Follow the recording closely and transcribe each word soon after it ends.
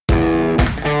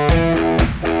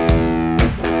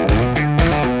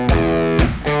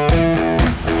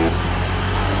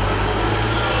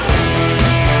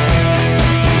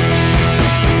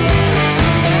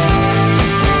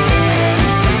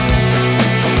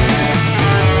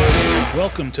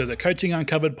welcome to the Coaching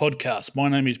Uncovered podcast. My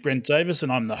name is Brent Davis and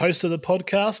I'm the host of the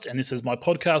podcast, and this is my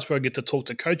podcast where I get to talk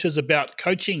to coaches about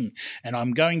coaching, and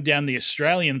I'm going down the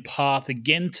Australian path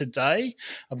again today.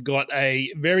 I've got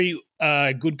a very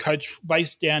good coach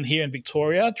based down here in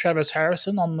Victoria, Travis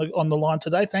Harrison, on the line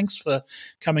today. Thanks for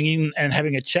coming in and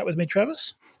having a chat with me,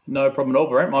 Travis. No problem at all,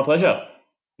 Brent. My pleasure.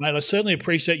 Mate, I certainly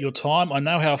appreciate your time. I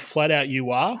know how flat out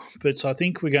you are, but I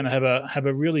think we're going to have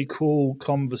a really cool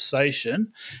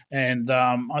conversation, and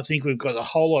I think we've got a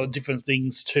whole lot of different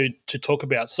things to talk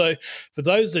about. So, for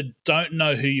those that don't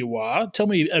know who you are, tell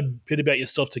me a bit about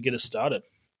yourself to get us started.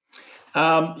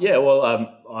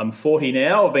 I'm 40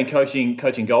 now. I've been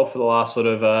coaching golf for the last sort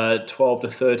of 12 to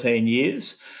 13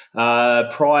 years.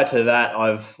 Prior to that,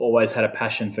 I've always had a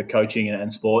passion for coaching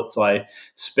and sports. I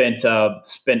spent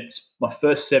my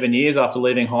first 7 years after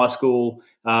leaving high school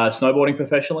snowboarding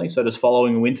professionally, so just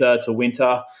following winter to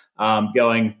winter,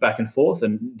 going back and forth,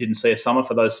 and didn't see a summer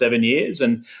for those 7 years.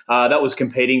 And that was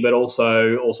competing, but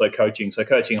also coaching. So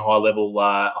coaching high level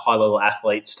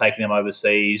athletes, taking them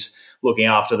overseas, looking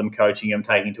after them, coaching them,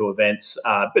 taking to events.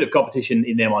 A bit of competition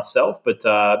in there myself, but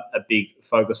a big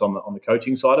focus on the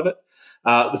coaching side of it.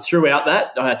 Throughout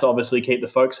that, I had to obviously keep the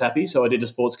folks happy, so I did a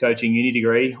sports coaching uni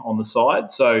degree on the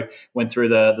side. So went through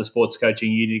the sports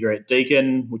coaching uni degree at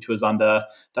Deakin, which was under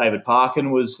David Parkin,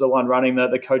 was the one running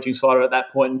the coaching side of it at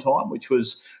that point in time, which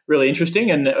was really interesting.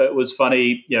 And it was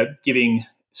funny, giving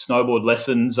snowboard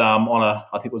lessons on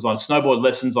snowboard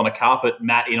lessons on a carpet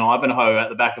mat in Ivanhoe at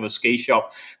the back of a ski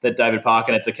shop that David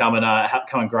Parkin had to come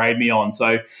and grade me on.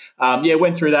 So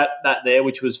went through that there,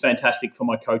 which was fantastic for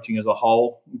my coaching as a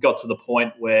whole. Got to the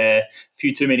point where a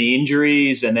few too many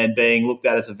injuries, and then being looked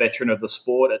at as a veteran of the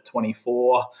sport at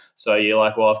 24. So you're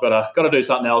like, well, I've got to do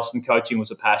something else, and coaching was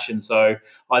a passion. So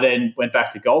I then went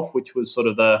back to golf, which was sort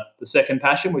of the second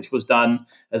passion, which was done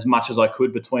as much as I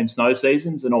could between snow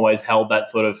seasons, and always held that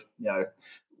sort of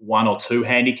 1 or 2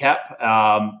 handicap.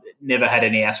 Never had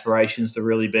any aspirations to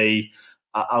really be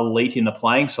elite in the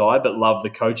playing side, but loved the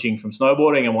coaching from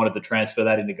snowboarding and wanted to transfer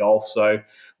that into golf. So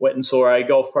went and saw a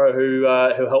golf pro who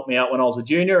helped me out when I was a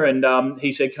junior, and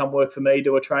he said, "Come work for me,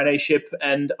 do a traineeship,"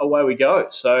 and away we go.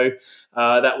 So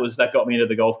that got me into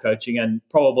the golf coaching, and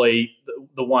probably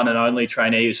the one and only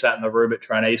trainee who sat in the room at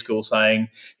trainee school saying,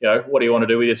 "What do you want to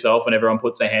do with yourself?" And everyone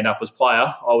puts their hand up as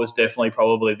player. I was definitely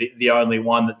probably the only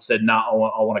one that said, "Nah, I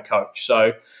want to coach."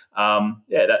 So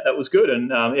that was good.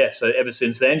 And so ever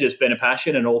since then, just been a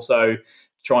passion, and also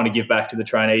trying to give back to the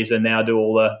trainees, and now do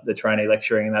all the trainee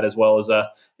lecturing and that, as well as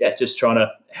just trying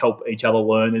to help each other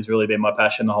learn, has really been my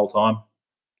passion the whole time.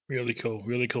 Really cool,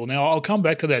 really cool. Now, I'll come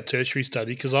back to that tertiary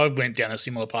study because I went down a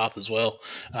similar path as well.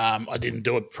 I didn't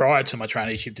do it prior to my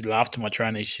traineeship, did it after my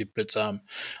traineeship, but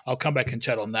I'll come back and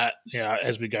chat on that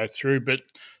as we go through. But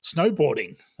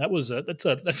snowboarding,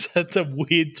 that's a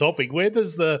weird topic. Where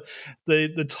does the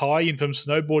tie-in from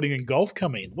snowboarding and golf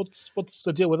come in? What's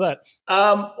the deal with that?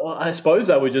 Well, I suppose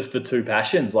they were just the two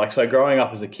passions. So growing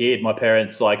up as a kid, my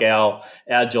parents, our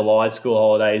July school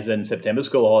holidays and September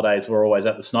school holidays were always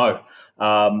at the snow.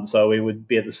 So we would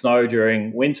be at the snow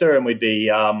during winter, and we'd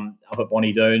be up at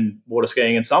Bonnie Doon water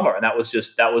skiing in summer. And that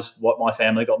was what my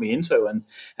family got me into.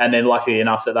 And then lucky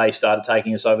enough that they started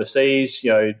taking us overseas,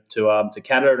 to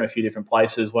Canada and a few different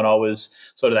places when I was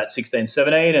sort of that 16,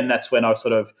 17. And that's when I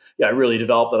sort of, really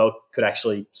developed that I could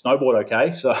actually snowboard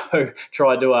okay. So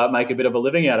tried to make a bit of a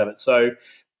living out of it. So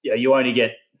you only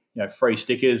get free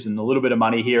stickers and a little bit of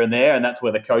money here and there. And that's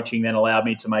where the coaching then allowed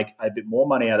me to make a bit more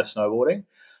money out of snowboarding.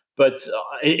 But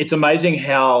it's amazing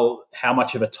how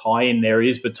much of a tie-in there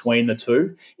is between the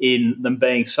two, in them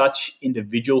being such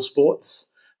individual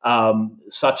sports,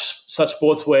 such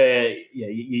sports where you're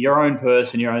your own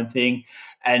person, your own thing.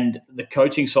 And the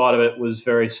coaching side of it was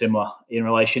very similar in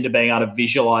relation to being able to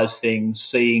visualize things,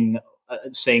 seeing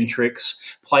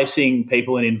tricks, placing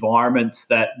people in environments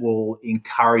that will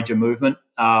encourage a movement.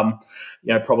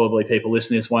 Probably people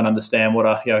listening to this won't understand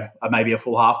what maybe a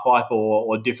full half pipe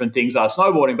or different things are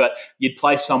snowboarding, but you'd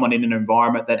place someone in an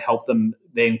environment that helped them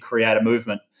then create a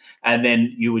movement. And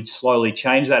then you would slowly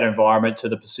change that environment to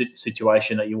the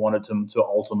situation that you wanted them to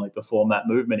ultimately perform that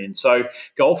movement in. So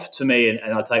golf to me,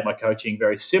 and I take my coaching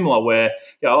very similar, where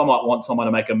I might want someone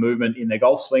to make a movement in their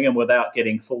golf swing, and without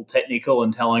getting full technical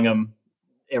and telling them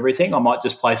everything, I might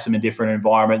just place them in different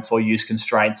environments or use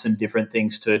constraints and different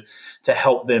things to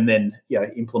help them then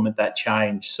implement that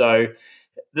change. So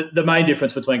the main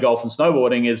difference between golf and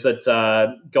snowboarding is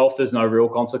that golf, there's no real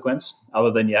consequence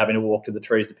other than you having to walk to the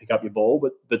trees to pick up your ball.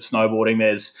 But snowboarding,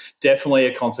 there's definitely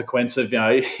a consequence of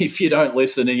if you don't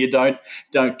listen and you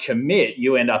don't commit,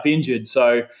 you end up injured.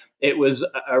 So it was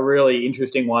a really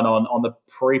interesting one on the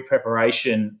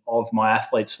pre-preparation of my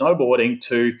athletes snowboarding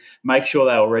to make sure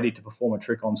they were ready to perform a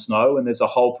trick on snow. And there's a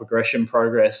whole progression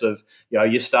progress of,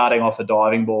 you're starting off a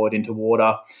diving board into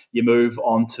water, you move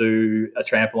onto a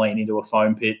trampoline into a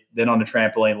foam pit, then on a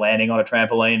trampoline, landing on a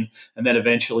trampoline, and then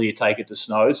eventually you take it to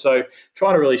snow. So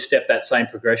trying to really step that same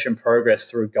progression progress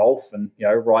through golf, and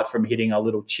right from hitting a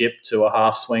little chip to a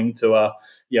half swing to a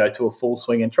full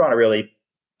swing, and trying to really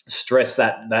stress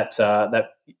that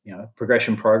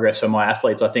progression progress for my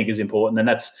athletes, I think, is important, and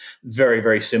that's very,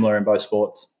 very similar in both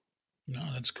sports. No,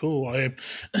 that's cool.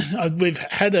 We've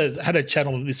had a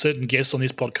channel with certain guests on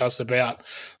this podcast about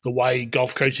the way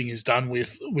golf coaching is done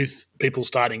with people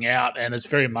starting out, and it's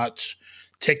very much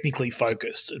technically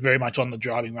focused, very much on the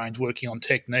driving range, working on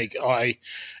technique. I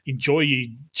enjoy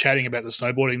you chatting about the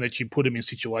snowboarding, that you put them in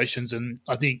situations, and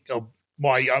I think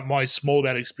my small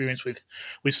amount of experience with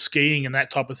skiing and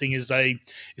that type of thing is they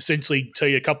essentially tell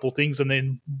you a couple of things and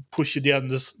then push you down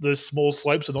the small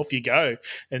slopes and off you go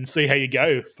and see how you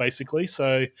go, basically.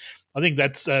 So I think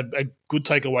that's a good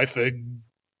takeaway for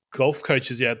golf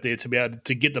coaches out there, to be able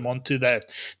to get them onto that,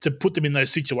 to put them in those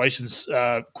situations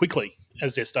quickly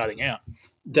as they're starting out.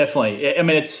 Definitely. I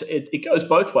mean, it goes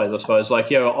both ways, I suppose.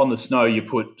 Like, on the snow, you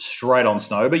put straight on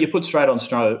snow, but you put straight on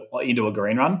snow into a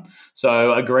green run.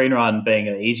 So a green run being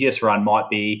an easiest run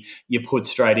might be you put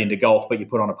straight into golf, but you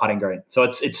put on a putting green. So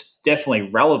it's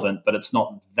definitely relevant, but it's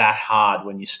not that hard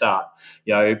when you start.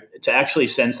 To actually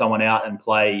send someone out and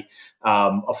play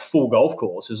a full golf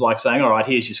course is like saying, all right,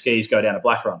 here's your skis, go down a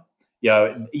black run.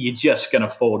 You're just going to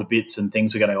fall to bits and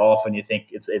things are going to go off, and you think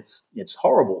it's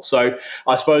horrible. So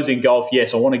I suppose in golf,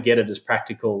 yes, I want to get it as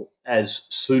practical as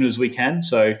soon as we can.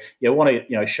 So I want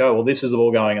to show, well, this is the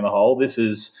ball going in the hole, this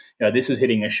is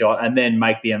hitting a shot, and then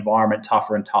make the environment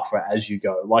tougher and tougher as you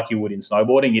go, like you would in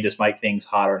snowboarding. You just make things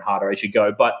harder and harder as you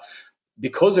go. But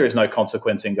because there is no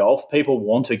consequence in golf, people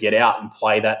want to get out and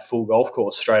play that full golf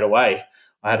course straight away.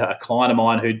 I had a client of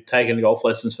mine who'd taken golf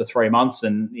lessons for 3 months,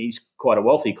 and he's quite a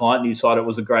wealthy client, and he decided it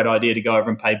was a great idea to go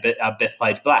over and pay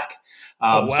Bethpage Black.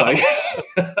 Wow. So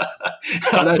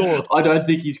I don't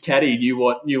think his caddy knew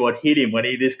what hit him when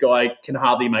this guy can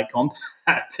hardly make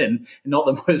contact and not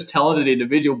the most talented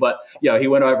individual. But he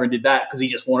went over and did that because he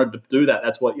just wanted to do that.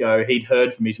 That's what he'd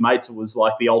heard from his mates. It was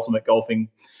like the ultimate golfing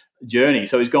journey.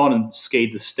 So he's gone and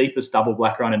skied the steepest double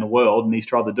black run in the world, and he's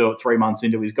tried to do it 3 months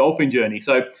into his golfing journey.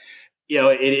 So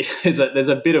there's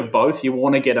a bit of both. You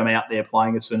want to get them out there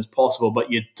playing as soon as possible, but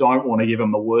you don't want to give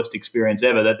them the worst experience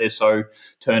ever, that they're so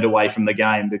turned away from the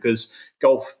game, because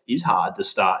golf is hard to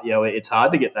start. It's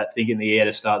hard to get that thing in the air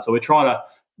to start. So we're trying to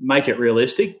make it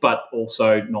realistic, but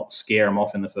also not scare them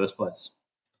off in the first place.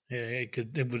 Yeah,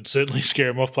 it would certainly scare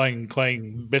him off playing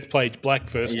Bethpage Black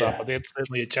first up. That's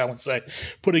certainly a challenge. So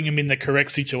putting him in the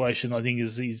correct situation, I think,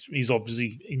 is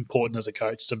obviously important as a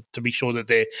coach to be sure that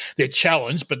they're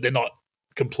challenged, but they're not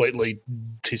completely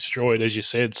destroyed, as you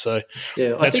said. So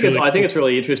I think it's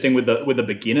really interesting with the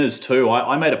beginners too.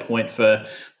 I made a point for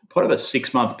quite a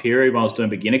 6-month period when I was doing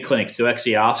beginner clinics to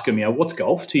actually ask them, what's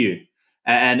golf to you?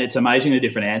 And it's amazing the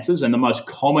different answers. And the most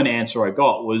common answer I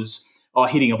got was,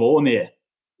 hitting a ball in the air.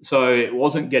 So it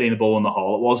wasn't getting the ball in the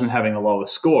hole. It wasn't having a lower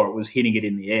score. It was hitting it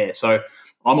in the air. So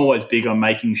I'm always big on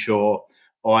making sure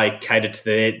I cater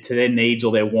to their needs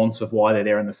or their wants of why they're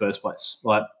there in the first place.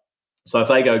 So if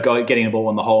they go getting the ball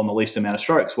in the hole in the least amount of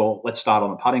strokes, well, let's start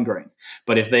on the putting green.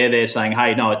 But if they're there saying,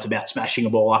 hey, no, it's about smashing a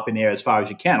ball up in the air as far as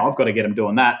you can, I've got to get them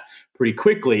doing that pretty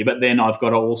quickly. But then I've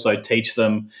got to also teach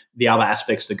them the other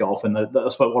aspects to golf, and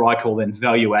that's what I call then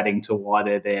value adding to why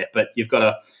they're there. But you've got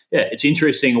to, it's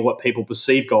interesting what people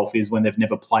perceive golf is when they've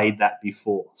never played that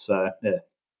before. So, yeah.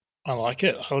 I like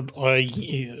it.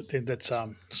 I think that's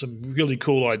some really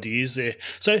cool ideas there.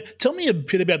 So tell me a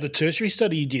bit about the tertiary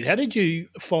study you did. How did you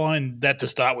find that to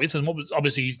start with? And what was,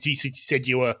 obviously you said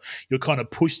you were kind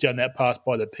of pushed down that path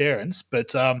by the parents,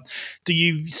 but do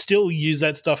you still use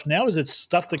that stuff now? Is it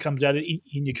stuff that comes out in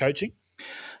your coaching?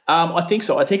 I think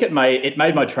so. I think it made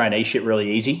my traineeship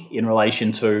really easy in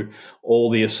relation to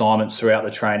all the assignments throughout the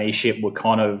traineeship were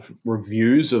kind of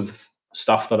reviews of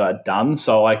stuff that I'd done.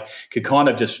 So I could kind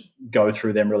of just go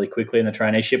through them really quickly in the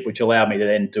traineeship, which allowed me to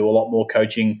then do a lot more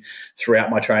coaching throughout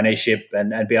my traineeship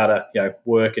and be able to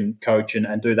work and coach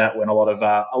and do that when a lot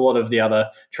of the other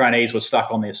trainees were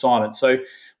stuck on the assignment. So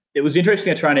it was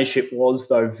interesting. A traineeship was,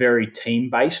 though, very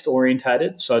team-based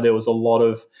orientated. So there was a lot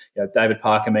of David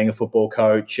Parker being a football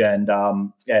coach and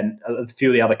a few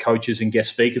of the other coaches and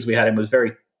guest speakers we had him was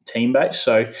very team-based.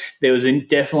 So there was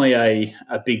definitely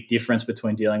a big difference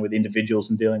between dealing with individuals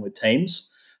and dealing with teams.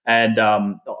 And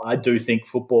I do think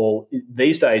football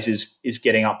these days is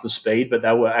getting up to speed, but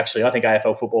they were actually, I think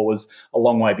AFL football was a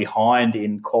long way behind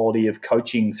in quality of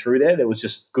coaching through there. There was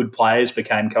just good players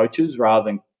became coaches rather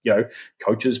than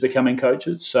coaches becoming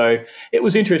coaches. So it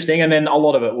was interesting. And then a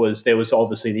lot of it was, there was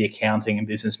obviously the accounting and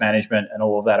business management and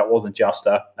all of that. It wasn't just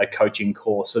a coaching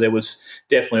course. So there was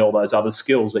definitely all those other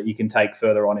skills that you can take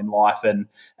further on in life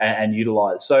and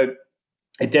utilize. So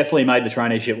it definitely made the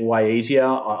traineeship way easier.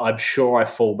 I'm sure I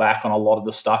fall back on a lot of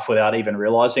the stuff without even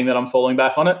realizing that I'm falling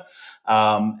back on it.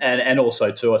 And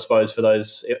also too, I suppose for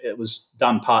those, it was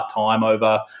done part-time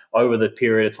over the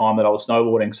period of time that I was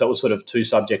snowboarding. So it was sort of 2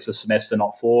 subjects a semester,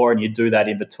 not 4. And you do that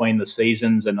in between the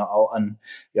seasons and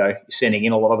sending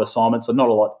in a lot of assignments. So not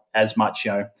a lot as much,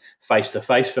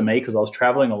 face-to-face for me because I was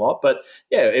traveling a lot. But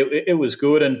yeah, it was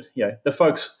good. And, the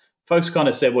folks kind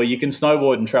of said, well, you can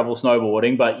snowboard and travel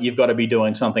snowboarding, but you've got to be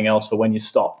doing something else for when you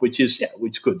stop, which is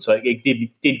good. So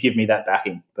it did give me that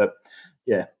backing. But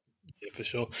yeah. Yeah, for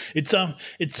sure.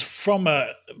 It's from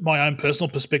my own personal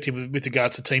perspective with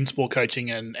regards to team sport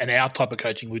coaching and our type of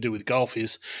coaching we do with golf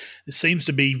is it seems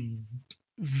to be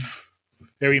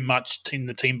very much in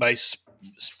the team-based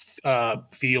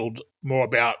field more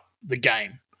about the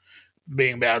game,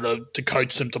 being able to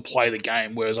coach them to play the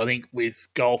game. Whereas I think with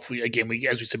golf, we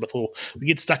as we said before, we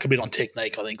get stuck a bit on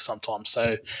technique, I think, sometimes.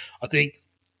 So I think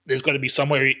there's got to be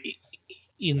somewhere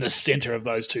in the center of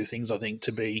those two things, I think,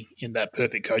 to be in that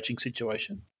perfect coaching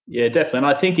situation. Yeah, definitely. And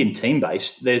I think in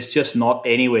team-based, there's just not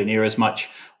anywhere near as much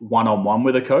one-on-one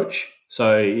with a coach.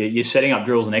 So you're setting up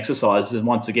drills and exercises, and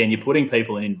once again, you're putting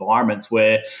people in environments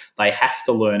where they have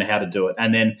to learn how to do it.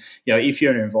 And then, if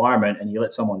you're in an environment and you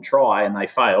let someone try and they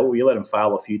fail, well, you let them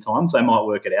fail a few times, they might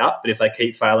work it out. But if they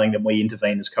keep failing, then we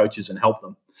intervene as coaches and help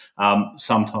them.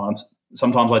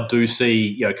 Sometimes I do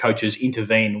see coaches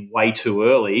intervene way too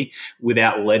early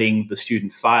without letting the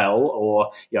student fail,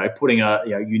 or putting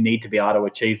you need to be able to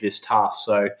achieve this task.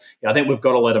 So I think we've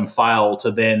got to let them fail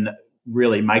to then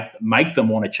really make them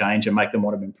want to change and make them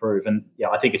want to improve. And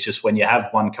I think it's just when you have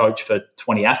one coach for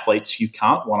 20 athletes, you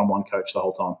can't one-on-one coach the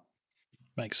whole time.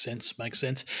 Makes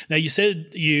sense. Now, you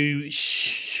said you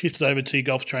shifted over to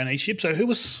golf traineeship. So who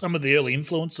were some of the early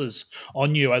influences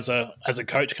on you as a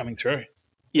coach coming through?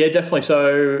 Yeah, definitely.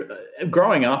 So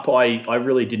growing up, I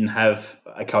really didn't have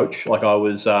a coach. Like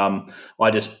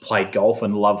I just played golf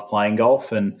and loved playing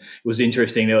golf. And it was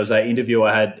interesting. There was an interview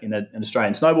I had in an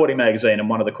Australian snowboarding magazine. And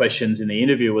one of the questions in the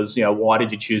interview was, why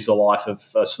did you choose the life of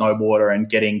a snowboarder and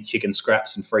getting chicken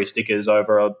scraps and free stickers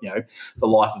over, the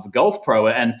life of a golf pro?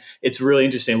 And it's really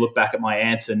interesting to look back at my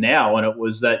answer now. And it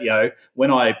was that,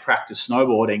 when I practice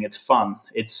snowboarding, it's fun.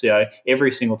 It's,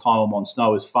 every single time I'm on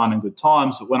snow is fun and good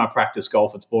times. But when I practice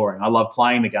golf, it's boring. I love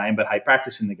playing the game, but hate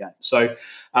practicing the game. So,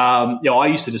 I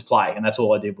used to just play, and that's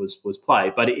all I did was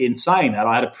play. But in saying that,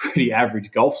 I had a pretty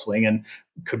average golf swing and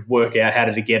could work out how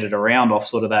to get it around off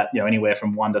sort of that, anywhere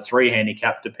from 1 to 3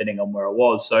 handicap, depending on where I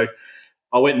was. So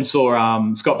I went and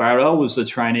saw Scott Barradell was the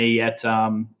trainee at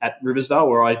Riversdale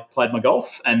where I played my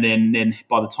golf, and then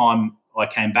by the time I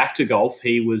came back to golf,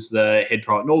 he was the head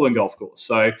pro at Northern Golf Course.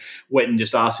 So went and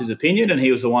just asked his opinion, and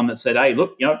he was the one that said, "Hey,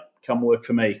 look, come work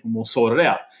for me and we'll sort it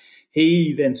out."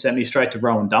 He then sent me straight to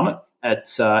Rowan Dummett at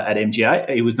MGA.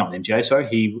 He was not MGA, sorry.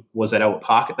 He was at Albert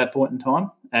Park at that point in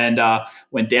time, and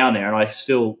went down there. And I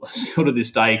still to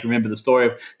this day can remember the story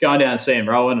of going down and seeing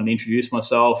Rowan and introduce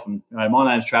myself. And my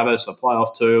name's Travis. I play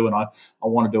off too, and I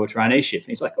want to do a traineeship. And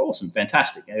he's like, "Awesome,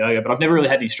 fantastic." And I go, "But I've never really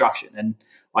had instruction." And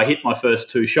I hit my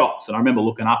first 2 shots, and I remember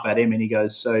looking up at him, and he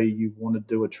goes, "So you want to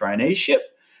do a traineeship?"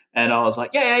 And I was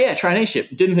like, yeah,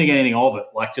 traineeship. Didn't think anything of it.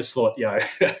 Like, just thought,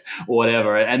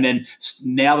 whatever. And then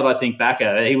now that I think back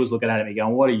at it, he was looking at me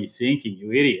going, "What are you thinking,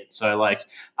 you idiot?" So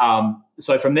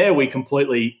so from there, we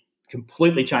completely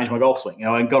changed my golf swing,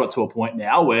 and got it to a point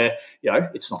now where,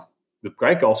 it's not a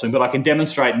great golf swing, but I can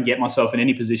demonstrate and get myself in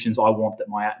any positions I want that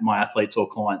my athletes or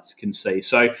clients can see.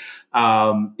 So,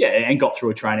 and got through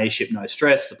a traineeship, no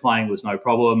stress. The playing was no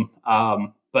problem.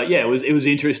 But yeah, it was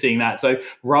interesting that. So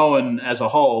Rowan as a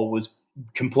whole was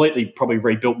completely probably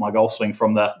rebuilt my golf swing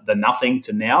from the nothing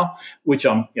to now, which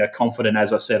I'm confident.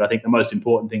 As I said, I think the most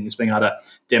important thing is being able to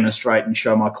demonstrate and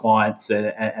show my clients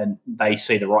and they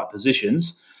see the right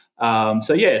positions.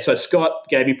 So Scott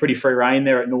gave me pretty free rein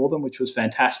there at Northern, which was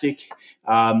fantastic.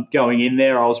 Going in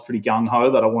there, I was pretty gung-ho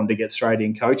that I wanted to get straight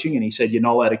in coaching, and he said, "You're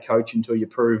not allowed to coach until you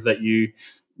prove that you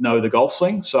know the golf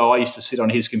swing." So I used to sit on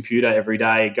his computer every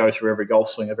day, go through every golf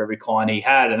swing of every client he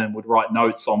had, and then would write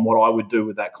notes on what I would do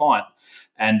with that client.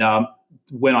 And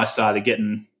when I started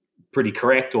getting pretty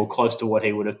correct or close to what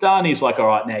he would have done, he's like, "All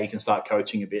right, now you can start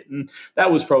coaching a bit." And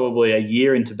that was probably a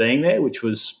year into being there, which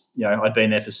was I'd been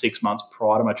there for 6 months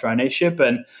prior to my traineeship,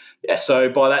 and so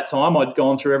by that time I'd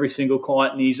gone through every single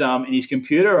client in his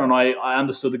computer, and I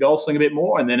understood the golf swing a bit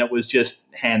more, and then it was just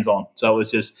hands on. So it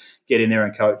was just get in there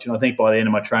and coach. And I think by the end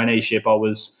of my traineeship,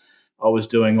 I was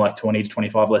doing like 20 to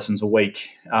 25 lessons a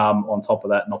week on top of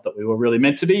that. Not that we were really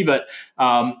meant to be, but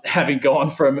having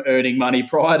gone from earning money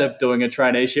prior to doing a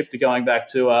traineeship to going back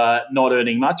to not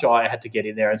earning much, I had to get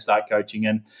in there and start coaching.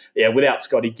 And without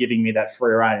Scotty giving me that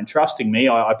free rein and trusting me,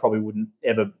 I probably wouldn't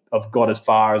ever have got as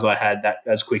far as I had, that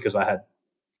as quick as I had.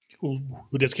 We'll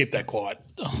just keep that quiet.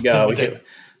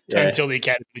 Don't tell the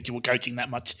academy that you were coaching that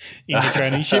much in the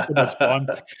traineeship, but that's fine.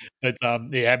 But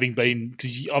having been,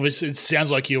 because obviously it sounds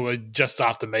like you were just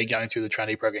after me going through the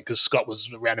trainee program, because Scott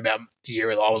was around about the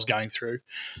year that I was going through.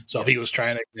 So if he was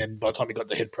training, then by the time he got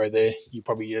the head pro there, you're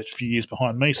probably a few years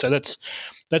behind me. So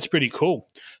that's pretty cool.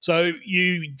 So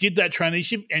you did that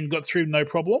traineeship and got through no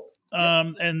problem.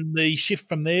 And the shift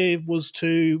from there was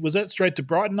that straight to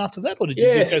Brighton after that, or did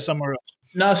you go somewhere else?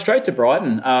 No, straight to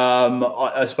Brighton.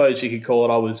 I suppose you could call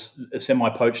it. I was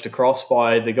semi-poached across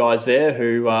by the guys there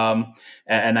who,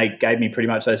 and they gave me pretty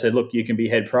much, they said, look, you can be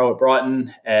head pro at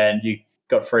Brighton and you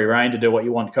got free reign to do what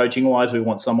you want coaching-wise. We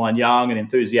want someone young and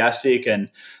enthusiastic. And,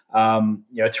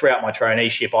 throughout my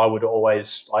traineeship,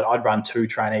 I'd run 2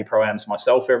 trainee programs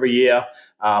myself every year.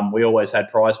 We always had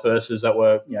prize purses that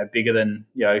were, bigger than,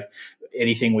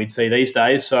 anything we'd see these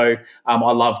days. So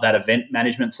I love that event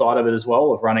management side of it as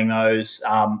well, of running those.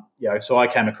 So I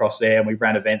came across there and we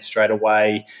ran events straight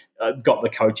away, got the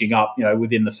coaching up,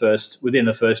 within the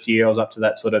first year. I was up to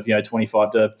that sort of,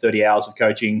 25 to 30 hours of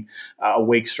coaching a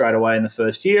week straight away in the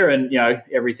first year. And,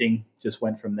 everything just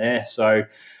went from there. So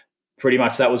pretty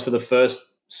much that was for the first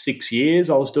 6 years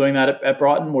I was doing that at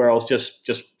Brighton, where I was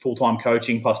just full-time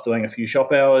coaching plus doing a few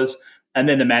shop hours. And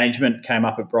then the management came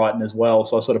up at Brighton as well.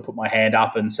 So I sort of put my hand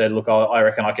up and said, look, I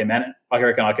reckon I can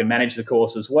manage the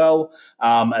course as well,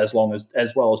 as well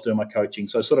as doing my coaching.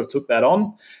 So I sort of took that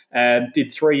on and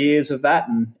did 3 years of that,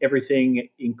 and everything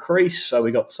increased. So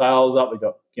we got sales up, we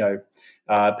got,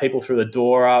 people through the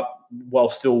door up, while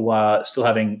still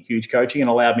having huge coaching, and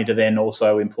allowed me to then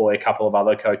also employ a couple of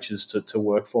other coaches to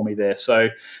work for me there. So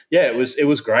it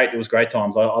was great. It was great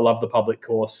times. I love the public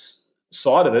course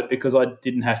side of it because I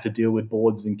didn't have to deal with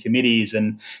boards and committees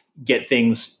and get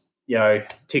things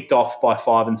ticked off by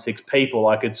 5 and 6 people.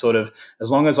 I could sort of, as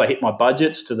long as I hit my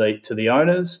budgets to the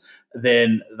owners,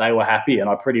 then they were happy, and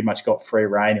I pretty much got free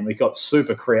reign. And we got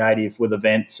super creative with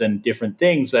events and different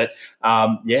things that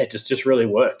just really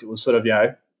worked. It was sort of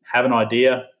have an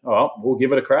idea, we'll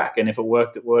give it a crack, and if it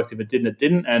worked, it worked. If it didn't, it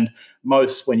didn't. And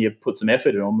most, when you put some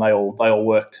effort in them, they all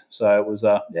worked. So it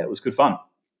was good fun.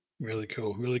 Really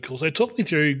cool, really cool. So talk me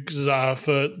through, because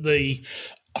for the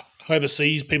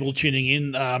overseas people tuning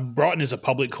in, Brighton is a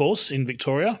public course in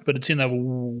Victoria, but it's in a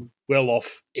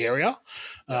well-off area.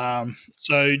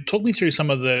 So talk me through some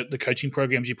of the coaching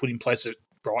programs you put in place at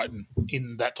Brighton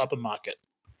in that type of market.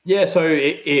 Yeah, so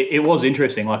it was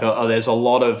interesting. Like there's a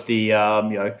lot of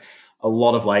a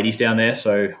lot of ladies down there.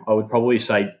 So I would probably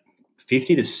say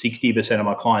 50 to 60% of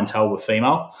my clientele were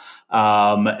female.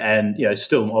 And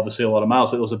still obviously a lot of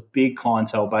males, but it was a big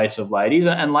clientele base of ladies,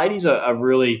 and ladies are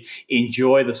really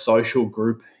enjoy the social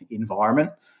group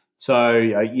environment. So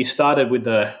you started when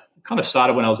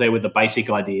I was there with the basic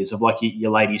ideas of like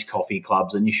your ladies' coffee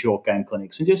clubs and your short game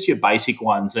clinics and just your basic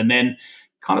ones, and then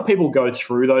kind of people go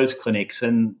through those clinics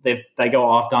and they go,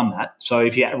 I've done that. So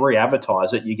if you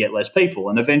re-advertise it, you get less people.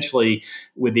 And eventually,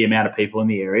 with the amount of people in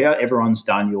the area, everyone's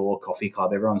done your coffee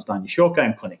club, everyone's done your short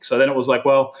game clinic. So then it was like,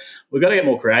 well, we've got to get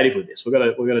more creative with this. We've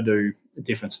got to do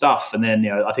different stuff. And then,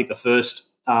 I think the first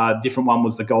different one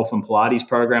was the golf and Pilates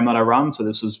program that I run. So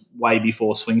this was way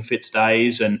before Swing Fits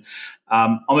days. And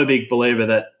I'm a big believer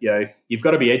that, you've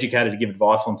got to be educated to give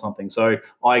advice on something. So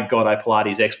I got a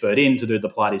Pilates expert in to do the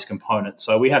Pilates component.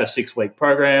 So we had a 6-week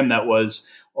program that was,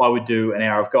 I would do an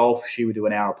hour of golf, she would do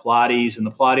an hour of Pilates, and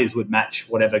the Pilates would match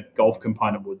whatever golf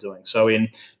component we're doing. So in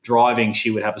driving,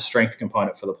 she would have a strength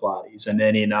component for the Pilates. And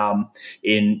then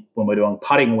in when we're doing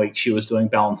putting week, she was doing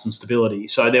balance and stability.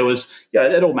 So there was,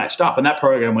 it all matched up. And that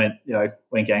program went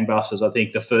gangbusters. I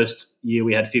think the first year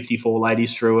we had 54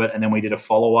 ladies through it, and then we did a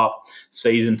follow-up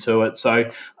season to it. So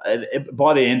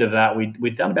by the end of that,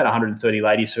 we'd done about 130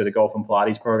 ladies through the golf and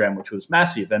Pilates program, which was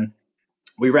massive. And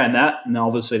we ran that, and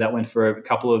obviously that went for a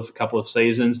couple of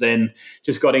seasons. Then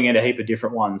just got in a heap of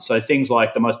different ones. So things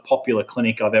like the most popular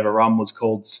clinic I've ever run was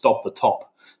called Stop the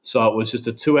Top. So it was just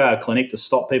a 2-hour clinic to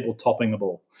stop people topping the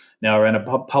ball. Now we're in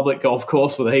a public golf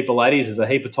course with a heap of ladies. There's a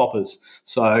heap of toppers.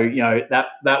 So,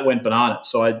 that went bananas.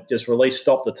 So I just released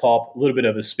Stop the Top, a little bit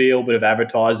of a spiel, bit of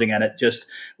advertising, and it just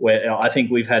where I think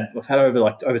we've had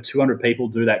over 200 people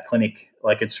do that clinic.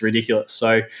 Like, it's ridiculous.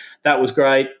 So that was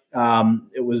great.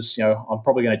 It was, I'm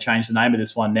probably going to change the name of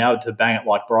this one now to Bang It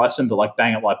Like Bryson, but like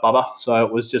Bang It Like Bubba. So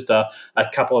it was just a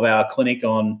couple of hour clinic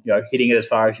on, hitting it as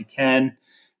far as you can.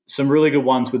 Some really good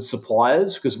ones with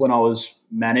suppliers, because when I was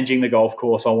managing the golf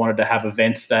course, I wanted to have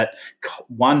events that,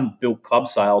 one, built club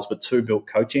sales, but two, built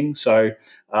coaching. So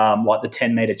like the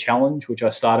 10-meter challenge, which I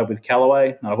started with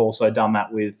Callaway. And I've also done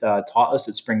that with Titleist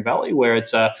at Spring Valley, where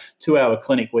it's a 2-hour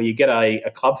clinic where you get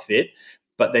a club fit,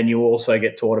 but then you also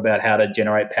get taught about how to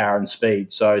generate power and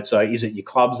speed. So is it your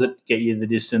clubs that get you the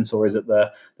distance, or is it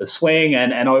the swing?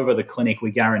 And over the clinic,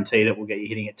 we guarantee that we'll get you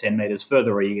hitting it 10 metres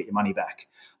further, or you get your money back.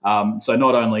 So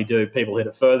not only do people hit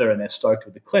it further and they're stoked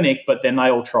with the clinic, but then they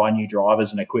all try new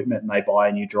drivers and equipment, and they buy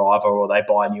a new driver or they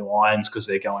buy new irons because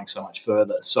they're going so much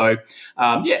further. So,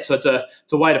 so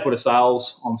it's a way to put a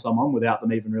sales on someone without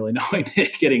them even really knowing they're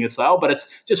getting a sale, but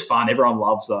it's just fun. Everyone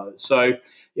loves those. So,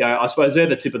 I suppose they're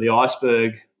the tip of the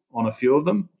iceberg on a few of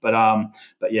them. But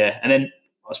yeah, and then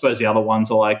I suppose the other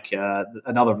ones are like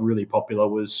another really popular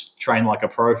was Train Like a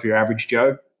Pro for your average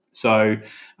Joe. So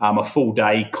a full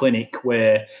day clinic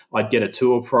where I'd get a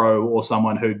tour pro or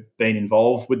someone who'd been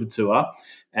involved with the tour,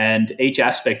 and each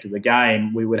aspect of the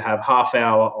game we would have half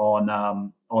hour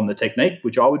on the technique,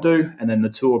 which I would do, and then the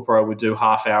tour pro would do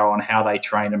half hour on how they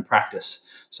train and practice.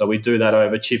 So we do that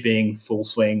over chipping, full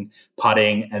swing,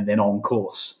 putting, and then on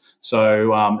course.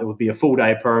 So it would be a full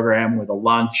day program with a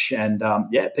lunch, and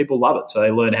people love it. So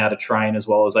they learn how to train as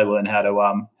well as they learn how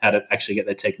to actually get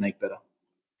their technique better.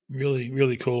 Really,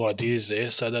 really cool ideas there.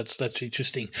 So that's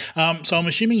interesting. So I'm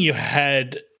assuming you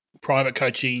had private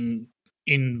coaching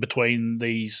in between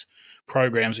these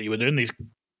programs that you were doing, these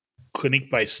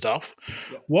clinic-based stuff.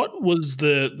 Yep. What was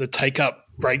the take-up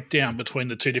breakdown between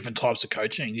the two different types of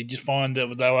coaching? Did you find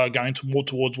that they were going more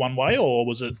towards one way, or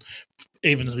was it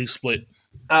evenly split?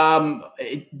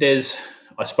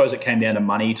 I suppose it came down to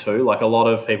money too. Like, a lot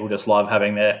of people just love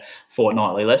having their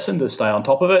fortnightly lesson to stay on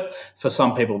top of it. For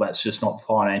some people, that's just not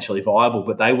financially viable,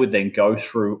 but they would then go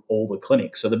through all the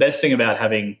clinics. So the best thing about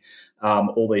having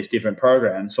all these different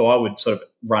programs, so I would sort of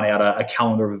run out a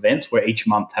calendar of events where each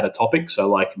month had a topic. So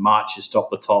like March is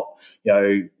Stop the Top,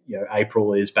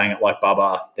 April is Bang It Like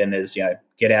Bubba. Then there's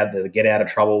get out of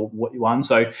trouble one.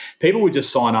 So people would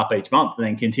just sign up each month and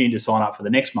then continue to sign up for the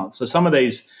next month. So some of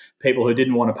these people who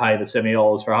didn't want to pay the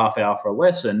 $70 for a half hour for a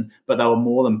lesson, but they were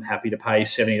more than happy to pay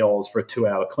 $70 for a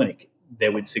 2-hour clinic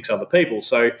there with 6 other people.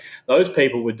 So those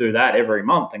people would do that every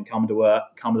month and come to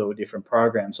a different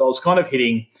program. So I was kind of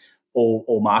hitting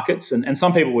all markets, and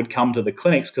some people would come to the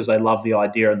clinics because they love the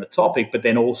idea and the topic, but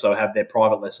then also have their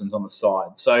private lessons on the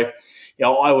side. So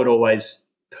I would always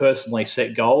personally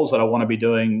set goals that I want to be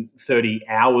doing 30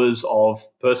 hours of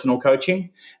personal coaching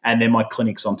and then my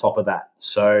clinics on top of that.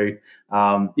 So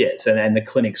and the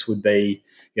clinics would be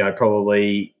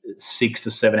probably 6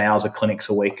 to 7 hours of clinics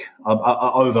a week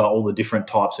over all the different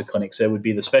types of clinics. There would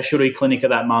be the specialty clinic of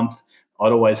that month.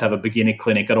 I'd always have a beginner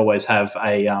clinic. I'd always have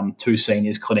 2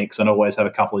 seniors clinics, and I'd always have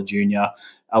a couple of junior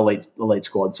elite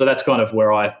squads. So that's kind of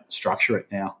where I structure it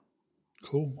now.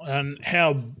 Cool. And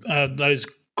how those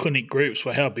clinic groups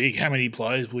were how big? How many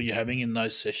players were you having in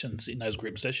those sessions, in those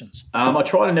group sessions? I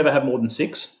try to never have more than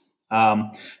 6.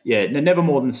 Never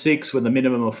more than 6 with a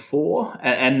minimum of 4.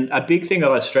 And a big thing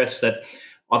that I stress that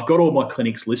I've got all my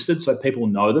clinics listed so people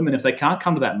know them. And if they can't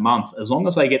come to that month, as long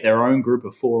as they get their own group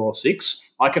of 4 or 6,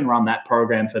 I can run that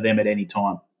program for them at any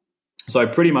time. So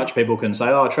pretty much people can say,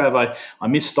 oh, Trav, I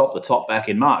missed Stop the Top back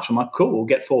in March. I'm like, cool, we'll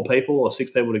get 4 people or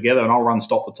 6 people together and I'll run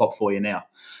Stop the Top for you now.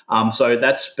 So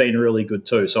that's been really good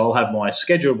too. So I'll have my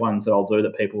scheduled ones that I'll do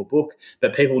that people will book,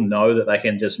 but people know that they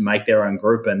can just make their own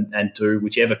group and do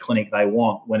whichever clinic they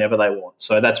want whenever they want.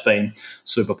 So that's been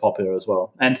super popular as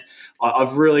well. And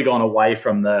I've really gone away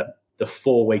from the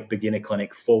 4-week beginner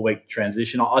clinic, 4-week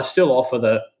transition. I still offer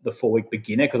the 4-week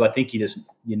beginner because I think you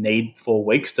need 4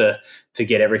 weeks to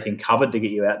get everything covered to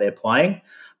get you out there playing.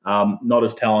 Not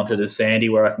as talented as Sandy,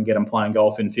 where I can get them playing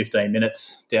golf in 15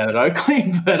 minutes down at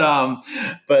Oakley.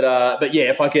 But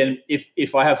yeah,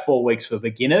 if I have 4 weeks for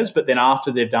beginners, but then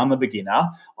after they've done the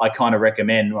beginner, I kind of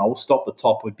recommend, well, Stop the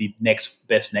Top would be next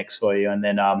for you, and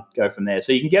then go from there.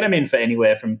 So you can get them in for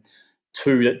anywhere from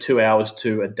 2 hours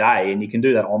to a day, and you can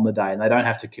do that on the day, and they don't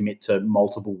have to commit to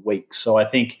multiple weeks. So I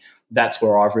think that's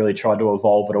where I've really tried to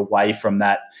evolve it away from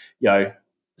that,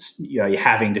 you're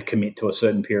having to commit to a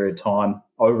certain period of time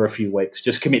over a few weeks.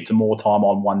 Just commit to more time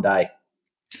on one day.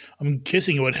 I'm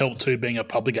guessing it would help too, being a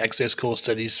public access course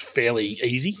that is fairly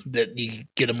easy, that you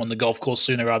get them on the golf course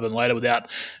sooner rather than later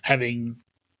having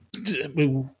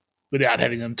without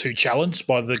having them too challenged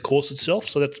by the course itself.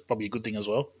 So that's probably a good thing as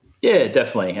well. Yeah,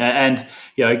 definitely. And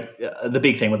the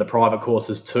big thing with the private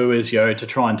courses too is, to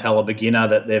try and tell a beginner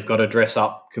that they've got to dress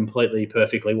up completely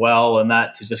perfectly well, and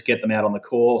that to just get them out on the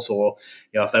course. Or,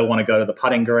 if they want to go to the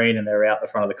putting green and they're out the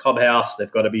front of the clubhouse,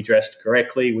 they've got to be dressed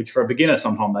correctly, which for a beginner,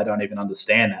 sometimes they don't even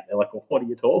understand that. They're like, well, what are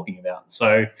you talking about?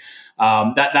 So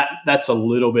that's a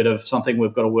little bit of something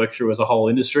we've got to work through as a whole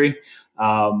industry.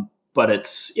 But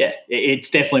it's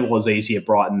definitely was easy at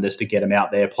Brighton just to get them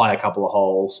out there, play a couple of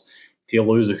holes. If you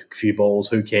lose a few balls,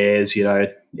 who cares?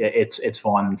 It's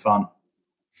fine and fun.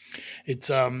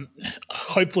 It's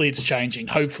hopefully it's changing.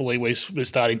 Hopefully we're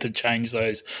starting to change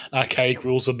those archaic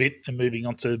rules a bit and moving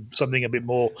on to something a bit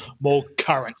more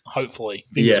current. Hopefully,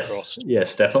 fingers crossed.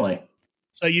 Yes, definitely.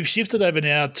 So you've shifted over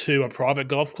now to a private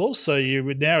golf course. So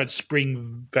you're now at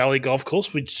Spring Valley Golf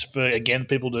Course, which, for again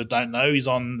people that don't know, is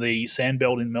on the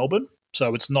Sandbelt in Melbourne.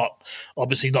 So it's not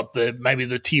obviously not maybe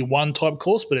the tier 1 type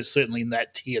course, but it's certainly in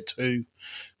that tier 2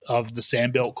 of the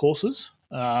Sandbelt courses.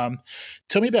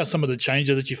 Tell me about some of the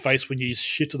changes that you faced when you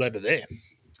shifted over there.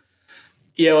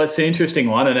 Yeah, well, it's an interesting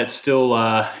one, and it's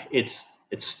still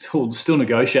still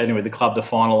negotiating with the club to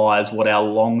finalise what our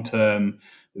long-term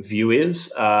view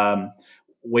is.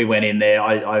 We went in there.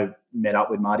 I met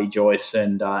up with Marty Joyce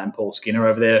and Paul Skinner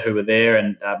over there, who were there,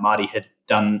 and Marty had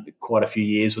done quite a few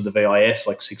years with the VIS,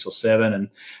 like 6 or 7,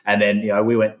 and then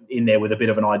we went in there with a bit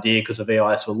of an idea, because the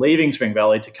VIS were leaving Spring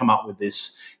Valley, to come up with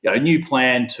this new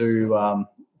plan to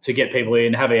get people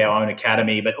in, have our own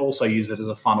academy, but also use it as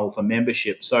a funnel for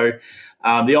membership. So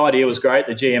the idea was great.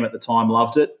 The GM at the time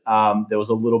loved it. There was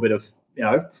a little bit of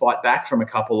fight back from a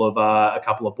couple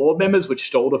of board members, which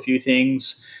stalled a few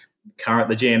things. The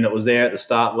GM that was there at the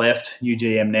start left, new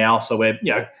GM now, so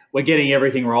we're getting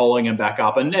everything rolling and back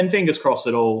up, and fingers crossed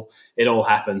it all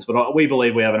happens. But we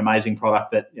believe we have an amazing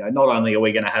product that not only are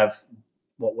we going to have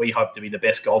what we hope to be the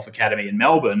best golf academy in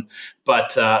Melbourne,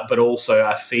 but also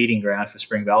a feeding ground for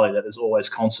Spring Valley, that there's always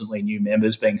constantly new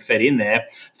members being fed in there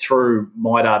through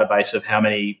my database of how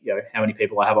many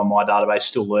people I have on my database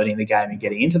still learning the game and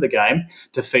getting into the game,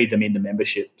 to feed them into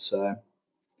membership. So.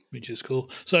 Which is cool.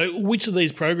 So which of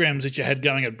these programs that you had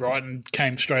going at Brighton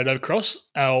came straight across,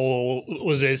 or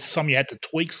was there some you had to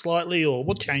tweak slightly, or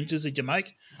what changes did you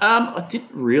make? I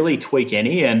didn't really tweak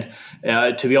any, and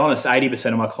to be honest,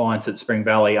 80% of my clients at Spring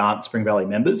Valley aren't Spring Valley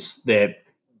members. They're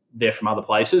from other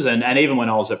places, and even when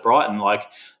I was at Brighton,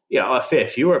 a fair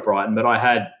few were at Brighton, but I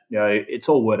had, it's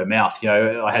all word of mouth.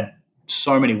 I had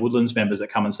so many Woodlands members that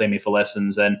come and see me for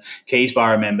lessons, and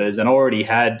Keysborough members, and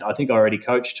I think I already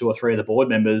coached 2 or 3 of the board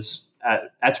members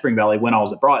at Spring Valley when I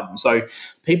was at Brighton. So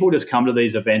people just come to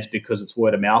these events because it's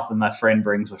word of mouth, and their friend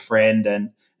brings a friend and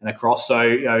across.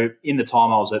 So, in the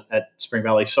time I was at Spring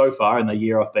Valley so far, in the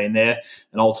year I've been there,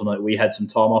 and ultimately we had some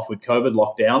time off with COVID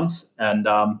lockdowns. And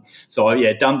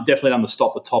definitely done the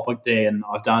Stop the Topic there, and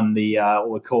I've done the what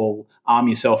we call Arm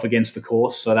Yourself Against the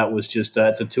Course. So that was just,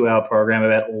 it's a 2-hour program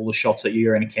about all the shots that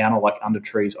you're going to encounter, like under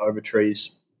trees, over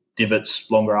trees, divots,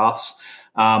 long grass.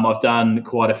 I've done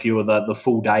quite a few of the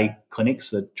full day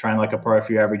clinics that train like a pro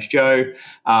for your average Joe.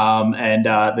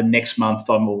 The next month,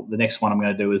 the next one I'm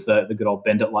going to do is the good old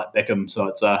Bend It Like Beckham.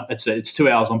 So it's 2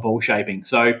 hours on ball shaping.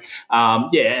 So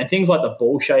and things like the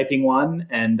ball shaping one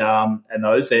and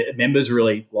those members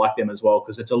really like them as well,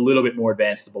 because it's a little bit more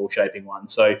advanced, the ball shaping one.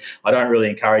 So I don't really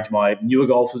encourage my newer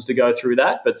golfers to go through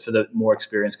that, but for the more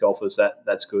experienced golfers,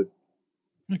 that's good.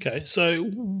 Okay, so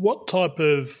what type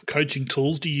of coaching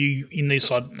tools do you in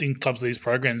types of these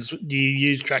programs? Do you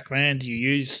use TrackMan? Do you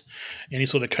use any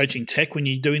sort of coaching tech when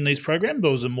you're doing these programs,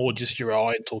 or is it more just your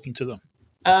eye talking to them?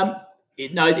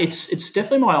 It's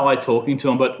definitely my eye talking to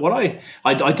them. But what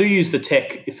I do use the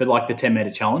tech for like the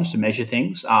 10-meter challenge to measure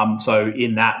things. So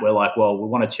in that, we're like, well, we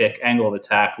want to check angle of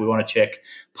attack, we want to check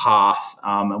path,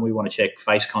 and we want to check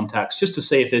face contacts just to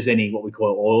see if there's any what we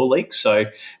call oil leaks. So,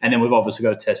 and then we've obviously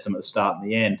got to test them at the start and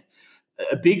the end.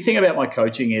 A big thing about my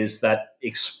coaching is that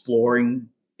exploring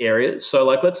areas. So,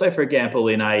 like, let's say, for example,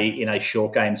 in a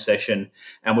short game session,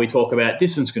 and we talk about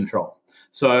distance control.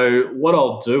 So what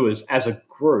I'll do is, as a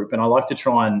group, and I like to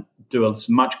try and do as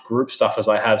much group stuff as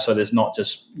I have, so there's not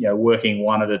just working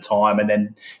one at a time and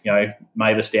then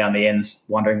Mavis down the ends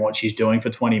wondering what she's doing for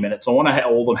 20 minutes. I want to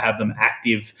all of them have them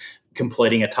active,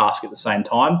 completing a task at the same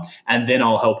time, and then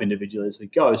I'll help individually as we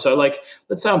go. So, like,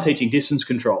 let's say I'm teaching distance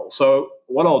control. So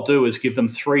what I'll do is give them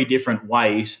 3 different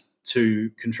ways to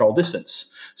control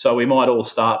distance. So we might all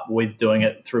start with doing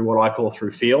it through what I call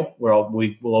through feel, where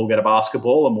we'll all get a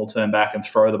basketball and we'll turn back and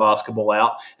throw the basketball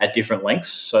out at different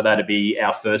lengths. So that'd be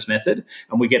our first method,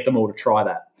 and we get them all to try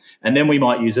that. And then we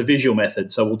might use a visual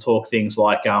method. So we'll talk things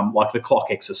like the clock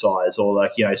exercise, or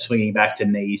like, swinging back to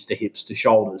knees, to hips, to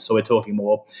shoulders. So we're talking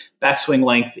more backswing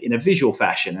length in a visual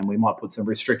fashion, and we might put some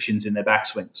restrictions in their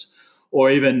backswings. Or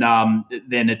even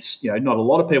then it's, not a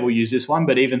lot of people use this one,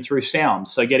 but even through sound.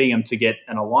 So getting them to get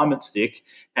an alignment stick,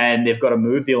 and they've got to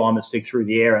move the alignment stick through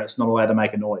the air, and it's not allowed to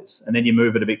make a noise. And then you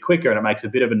move it a bit quicker and it makes a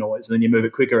bit of a noise. And then you move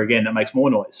it quicker again and it makes more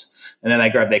noise. And then they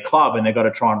grab their club and they've got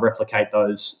to try and replicate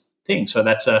those things. So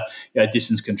that's a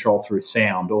distance control through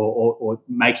sound, or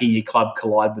making your club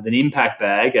collide with an impact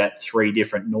bag at 3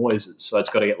 different noises. So it's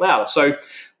got to get louder. So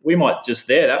we might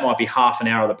that might be half an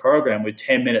hour of the program with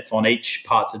 10 minutes on each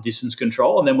parts of distance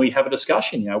control. And then we have a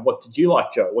discussion, what did you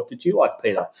like, Joe? What did you like,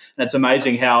 Peter? And it's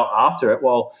amazing how after it,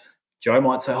 Joe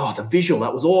might say, the visual,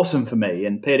 that was awesome for me.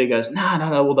 And Peter goes,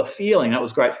 no, well, the feeling, that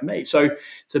was great for me. So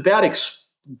it's about,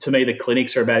 to me, the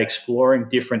clinics are about exploring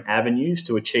different avenues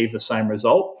to achieve the same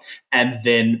result, and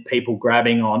then people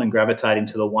grabbing on and gravitating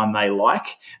to the one they like,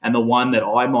 and the one that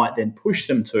I might then push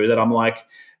them to, that I'm like,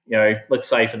 let's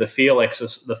say for the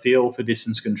feel for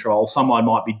distance control, someone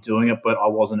might be doing it, but I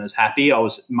wasn't as happy. I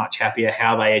was much happier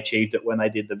how they achieved it when they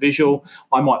did the visual.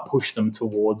 I might push them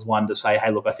towards one to say,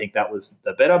 hey, look, I think that was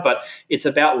the better. But it's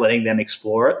about letting them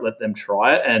explore it, let them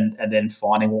try it, and then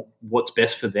finding what's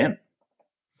best for them.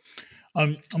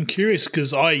 I'm curious,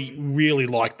 because I really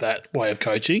like that way of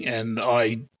coaching, and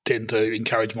I tend to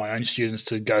encourage my own students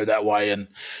to go that way and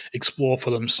explore for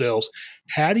themselves.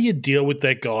 How do you deal with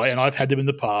that guy, and I've had them in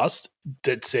the past,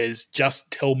 that says,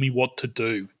 just tell me what to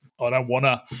do? I don't want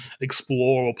to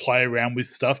explore or play around with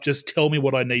stuff. Just tell me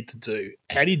what I need to do.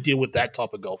 How do you deal with that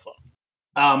type of golfer?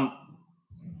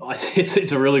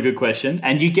 It's a really good question.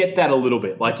 And you get that a little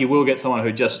bit. Like, you will get someone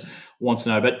who just wants to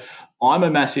know. But I'm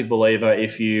a massive believer,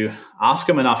 if you ask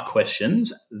them enough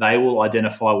questions, they will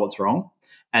identify what's wrong.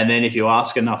 And then if you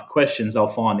ask enough questions, they'll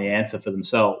find the answer for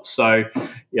themselves. So,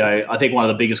 I think one of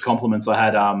the biggest compliments I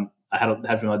had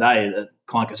from the day, the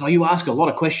client goes, you ask a lot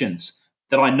of questions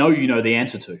that I know you know the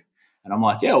answer to. And I'm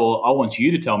like, yeah, well, I want you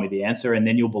to tell me the answer, and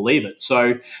then you'll believe it.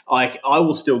 So I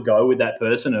will still go with that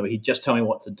person, or he'd just tell me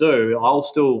what to do. I'll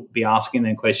still be asking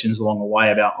them questions along the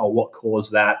way about, what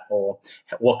caused that, or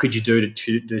what could you do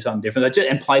to do something different,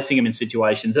 and placing them in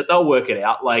situations that they'll work it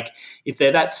out. Like, if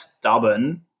they're that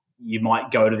stubborn, you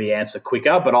might go to the answer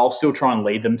quicker, but I'll still try and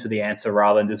lead them to the answer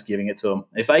rather than just giving it to them.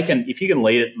 If you can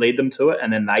lead them to it,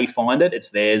 and then they find it, it's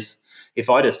theirs. If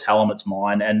I just tell them it's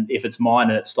mine, and if it's mine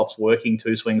and it stops working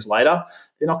 2 swings later,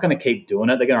 they're not going to keep doing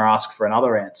it. They're going to ask for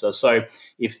another answer. So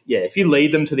if you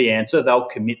lead them to the answer, they'll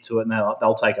commit to it, and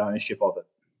they'll take ownership of it.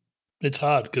 It's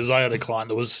hard, because I had a client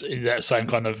that was in that same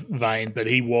kind of vein, but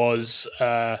he was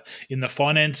in the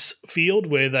finance field,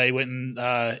 where they went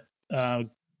and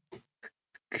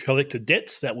collected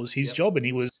debts. That was his job, and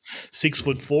he was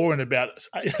 6'4" and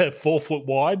about 4 foot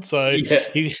wide. So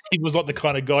he was not the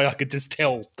kind of guy I could just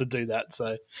tell to do that.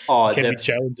 So it can be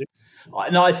challenging.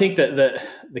 No, I think that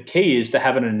the key is to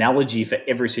have an analogy for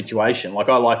every situation. Like,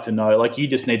 I like to know, like, you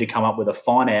just need to come up with a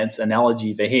finance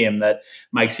analogy for him that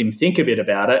makes him think a bit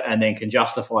about it, and then can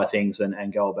justify things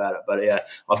and go about it. But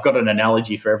I've got an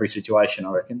analogy for every situation,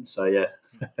 I reckon. So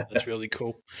That's really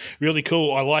cool. Really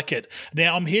cool. I like it.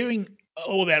 Now, I'm hearing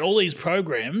all about all these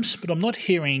programs, but I'm not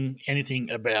hearing anything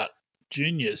about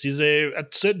juniors. Is there a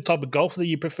certain type of golfer that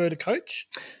you prefer to coach?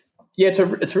 Yeah, it's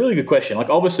a really good question. Like,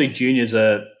 obviously, juniors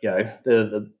are,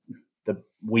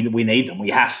 we need them. We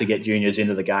have to get juniors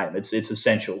into the game. It's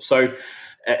essential. So,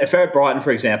 if at Brighton,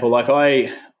 for example, like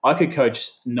I could coach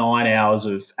 9 hours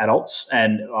of adults,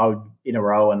 and I would in a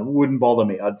row, and it wouldn't bother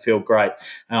me. I'd feel great.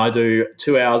 And I do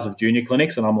 2 hours of junior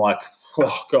clinics, and I'm like,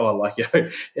 oh God, like,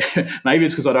 maybe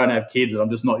it's because I don't have kids and I'm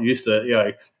just not used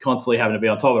to, constantly having to be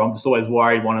on top of it. I'm just always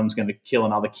worried one of them's going to kill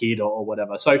another kid or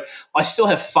whatever. So I still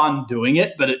have fun doing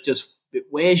it, but it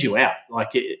wears you out,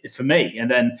 like, for me. And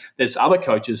then there's other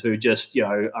coaches who just,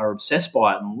 are obsessed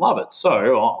by it and love it.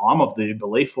 So I'm of the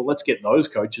belief, well, let's get those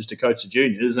coaches to coach the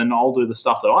juniors, and I'll do the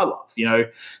stuff that I love.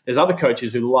 There's other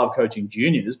coaches who love coaching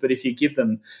juniors, but if you give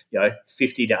them,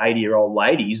 50 to 80-year-old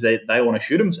ladies, they want to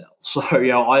shoot themselves. So,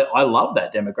 I love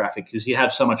that demographic, because you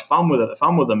have so much fun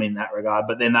with them in that regard.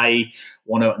 But then they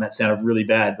want to, and that sounded really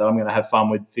bad, that I'm going to have fun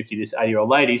with 50 to 80-year-old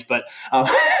ladies, but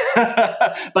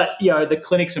but the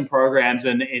clinics and programs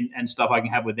and stuff I can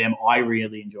have with them, I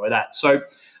really enjoy that. So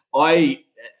I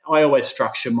always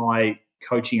structure my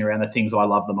coaching around the things I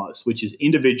love the most, which is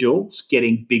individuals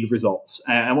getting big results.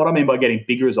 And what I mean by getting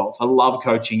big results, I love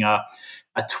coaching a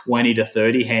 20 to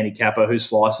 30 handicapper who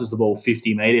slices the ball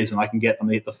 50 meters and I can get them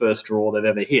to hit the first draw they've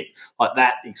ever hit. Like,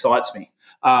 that excites me.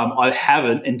 I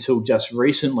haven't until just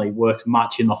recently worked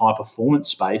much in the high performance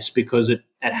space because it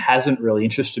hasn't really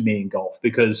interested me in golf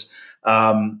because,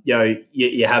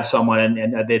 you have someone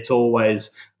and it's always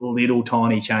little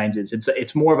tiny changes.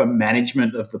 It's more of a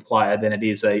management of the player than it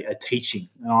is a teaching.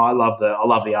 And I love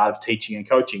the art of teaching and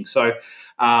coaching. So,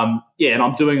 and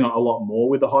I'm doing a lot more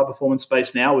with the high performance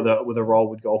space now with a role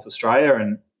with Golf Australia,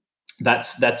 and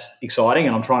that's exciting.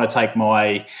 And I'm trying to take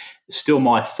my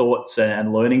thoughts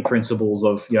and learning principles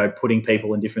of putting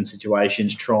people in different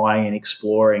situations, trying and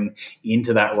exploring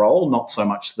into that role. Not so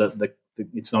much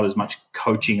it's not as much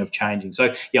coaching of changing. So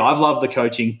I've loved the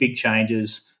coaching, big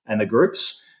changes, and the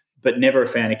groups, but never a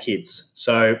fan of kids.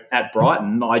 So at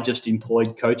Brighton, I just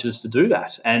employed coaches to do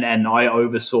that. And I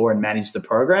oversaw and managed the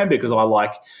program because I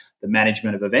like the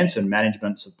management of events and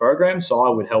management of programs. So I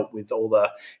would help with all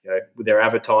the, with their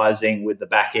advertising, with the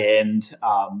back end,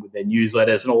 with their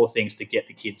newsletters and all the things to get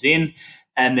the kids in.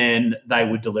 And then they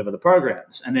would deliver the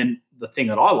programs. And then the thing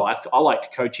that I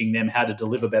liked coaching them how to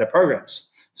deliver better programs.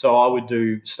 So I would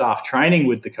do staff training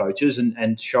with the coaches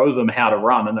and show them how to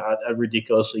run a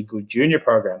ridiculously good junior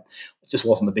program. I just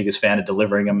wasn't the biggest fan of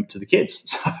delivering them to the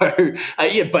kids. So,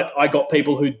 but I got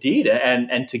people who did.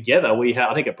 And together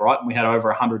I think at Brighton, we had over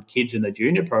 100 kids in the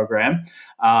junior program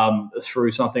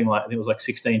through something like, I think it was like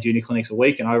 16 junior clinics a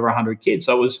week and over 100 kids.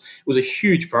 So it was a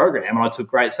huge program. And I took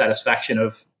great satisfaction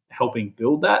of helping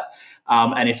build that.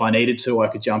 And if I needed to, I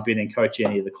could jump in and coach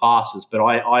any of the classes. But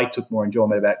I took more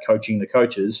enjoyment about coaching the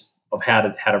coaches of how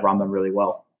to run them really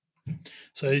well.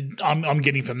 So I'm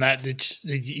getting from that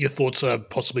your thoughts are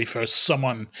possibly for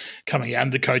someone coming out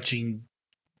into coaching,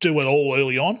 do it all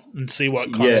early on and see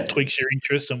what kind of tweaks your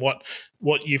interest and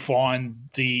what you find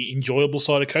the enjoyable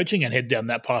side of coaching and head down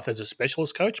that path as a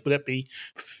specialist coach. Would that be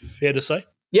fair to say?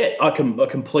 Yeah, I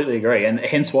completely agree, and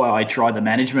hence why I tried the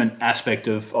management aspect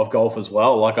of golf as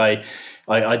well. Like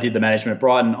I did the management at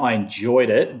Brighton, I enjoyed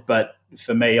it, but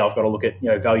for me, I've got to look at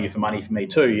value for money for me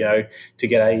too. To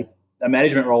get a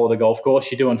management role at a golf course,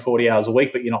 you're doing 40 hours a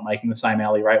week, but you're not making the same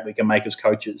hourly rate we can make as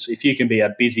coaches. If you can be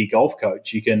a busy golf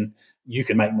coach, you can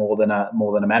make more than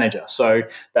a manager. So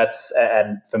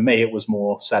and for me, it was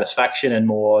more satisfaction and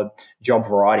more job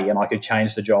variety, and I could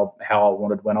change the job how I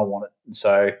wanted when I wanted.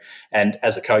 So, and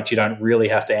as a coach, you don't really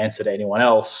have to answer to anyone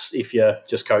else if you're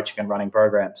just coaching and running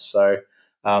programs. So,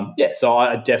 so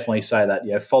I definitely say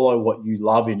that, follow what you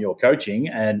love in your coaching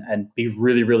and be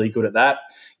really, really good at that.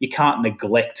 You can't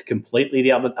neglect completely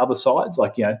the other sides.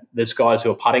 Like, there's guys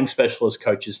who are putting specialist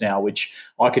coaches now, which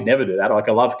I could never do that. Like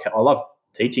I love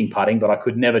teaching putting, but I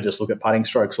could never just look at putting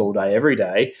strokes all day, every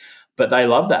day. But they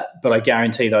love that. But I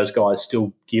guarantee those guys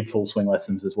still give full swing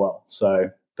lessons as well.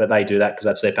 So, but they do that because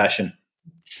that's their passion.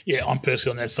 Yeah, I'm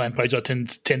personally on that same page. I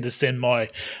tend to send my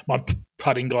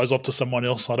putting guys off to someone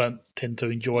else. I don't tend to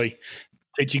enjoy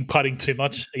teaching putting too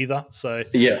much either. So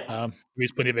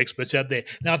there's plenty of experts out there.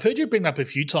 Now, I've heard you bring up a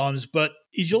few times, but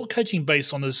is your coaching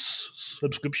based on a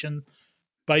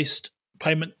subscription-based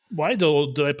payment way?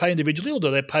 Or do they pay individually or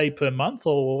do they pay per month?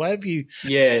 Or how have you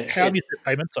set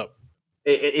payments up?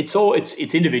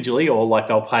 It's individually, or like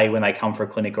they'll pay when they come for a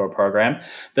clinic or a program.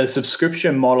 The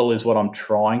subscription model is what I'm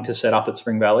trying to set up at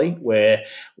Spring Valley, where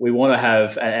we want to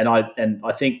have, and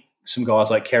I think some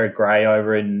guys like Kerry Gray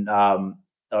over in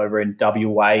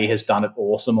WA has done it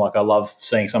awesome. Like I love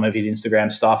seeing some of his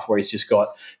Instagram stuff where he's just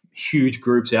got huge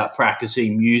groups out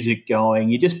practicing, music going.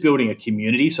 You're just building a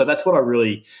community. So that's what I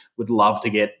really would love to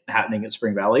get happening at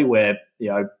Spring Valley, where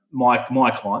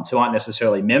my clients who aren't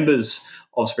necessarily members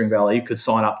of Spring Valley could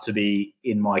sign up to be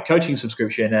in my coaching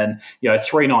subscription, and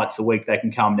 3 nights a week they can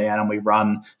come down and we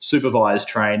run supervised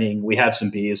training. We have some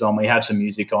beers on, we have some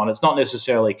music on. It's not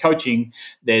necessarily coaching.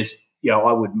 There's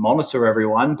I would monitor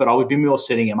everyone, but I would be more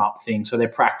setting them up things so they're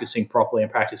practicing properly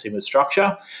and practicing with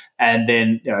structure. And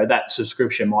then, that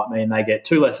subscription might mean they get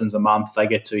 2 lessons a month. They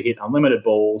get to hit unlimited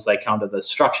balls. They come to the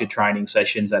structured training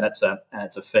sessions, and it's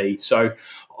a fee. So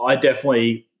I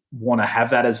definitely want to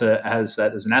have that as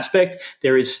an aspect.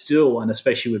 There is still, and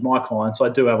especially with my clients, I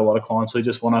do have a lot of clients who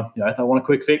just want to, they want a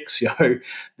quick fix.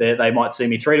 They might see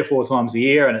me 3 to 4 times a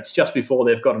year, and it's just before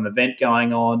they've got an event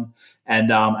going on. And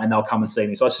they'll come and see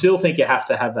me. So I still think you have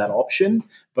to have that option,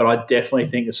 but I definitely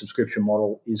think the subscription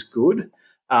model is good.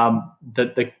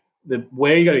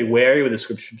 Where you got to be wary with the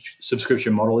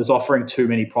subscription model is offering too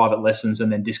many private lessons and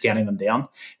then discounting them down.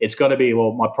 It's got to be,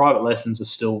 my private lessons are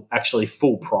still actually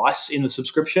full price in the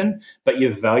subscription, but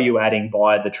you're value adding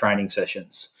by the training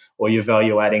sessions. or you're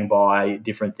value adding by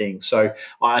different things. So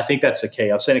I think that's the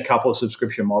key. I've seen a couple of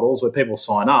subscription models where people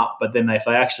sign up, but then if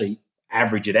they actually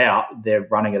average it out, they're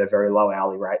running at a very low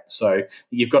hourly rate. So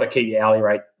you've got to keep your hourly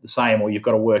rate the same, or you've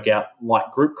got to work out,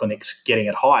 like group clinics, getting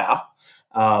it higher.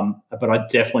 But I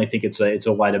definitely think it's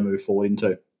a way to move forward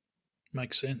into.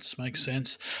 Makes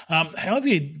sense. How have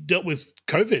you dealt with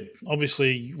COVID?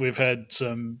 Obviously, we've had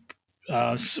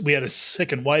we had a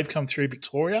second wave come through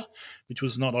Victoria, which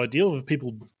was not ideal.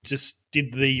 People just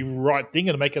did the right thing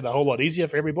and make it a whole lot easier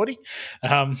for everybody.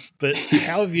 But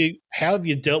how have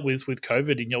you dealt with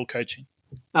COVID in your coaching?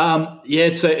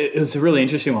 It was a really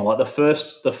interesting one. Like the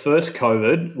first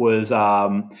COVID was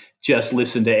just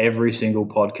listen to every single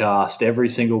podcast, every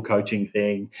single coaching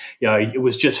thing. It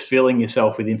was just filling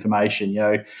yourself with information.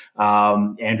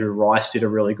 Andrew Rice did a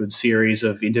really good series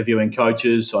of interviewing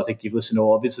coaches. So I think you've listened to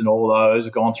all of those.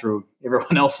 I've gone through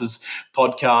everyone else's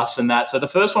podcasts and that. So the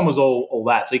first one was all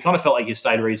that. So you kind of felt like you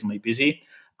stayed reasonably busy.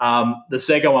 The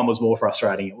second one was more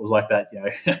frustrating. It was like that,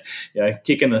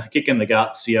 kicking the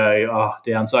guts,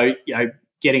 down. So,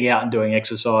 getting out and doing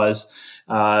exercise,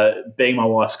 being my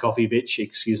wife's coffee bitch,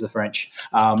 excuse the French.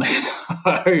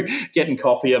 So getting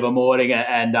coffee of a morning,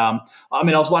 and I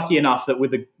was lucky enough that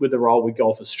with the role with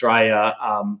Golf Australia,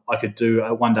 I could do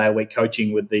a 1 day a week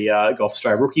coaching with the Golf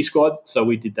Australia rookie squad. So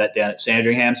we did that down at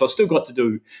Sandringham. So I still got to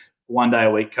do 1 day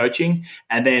a week coaching,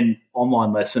 and then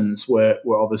online lessons were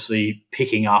obviously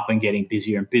picking up and getting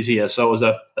busier and busier. So it was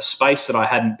a space that I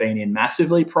hadn't been in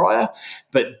massively prior,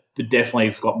 but definitely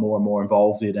got more and more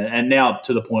involved in it. And now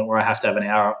to the point where I have to have an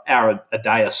hour a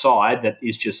day aside that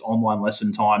is just online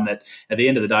lesson time, that at the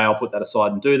end of the day, I'll put that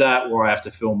aside and do that, or I have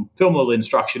to film little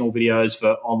instructional videos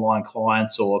for online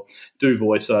clients or do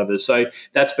voiceovers. So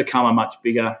that's become a much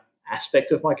bigger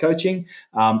aspect of my coaching.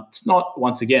 It's not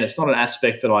an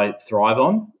aspect that I thrive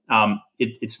on.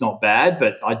 It's not bad,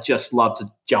 but I just love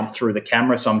to jump through the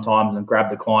camera sometimes and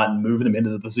grab the client and move them into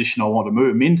the position I want to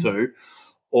move them into.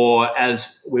 Or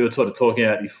as we were sort of talking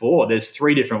about before, there's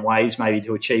 3 different ways maybe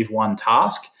to achieve one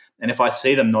task. And if I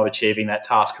see them not achieving that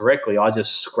task correctly, I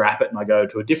just scrap it and I go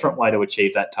to a different way to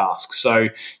achieve that task. So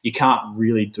you can't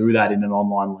really do that in an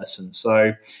online lesson.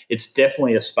 So it's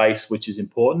definitely a space which is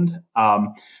important.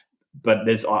 But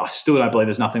I still don't believe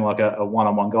there's nothing like a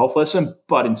one-on-one golf lesson.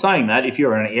 But in saying that, if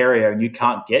you're in an area and you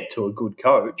can't get to a good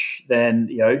coach, then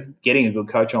getting a good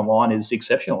coach online is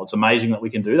exceptional. It's amazing that we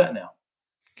can do that now.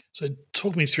 So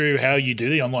talk me through how you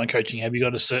do the online coaching. Have you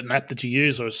got a certain app that you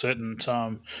use, or a certain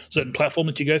platform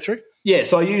that you go through? Yeah,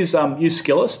 so I use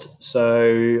Skillest.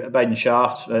 So Baden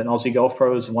Shaft, an Aussie golf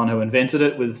pro, is the one who invented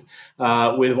it with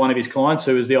one of his clients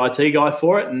who was the IT guy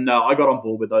for it, and I got on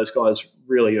board with those guys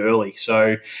really early.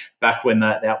 So back when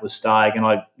that was starting, and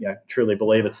I truly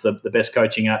believe it's the best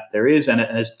coaching app there is, and it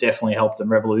has definitely helped and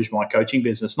revolutionized my coaching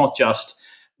business, not just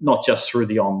through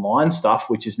the online stuff,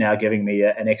 which is now giving me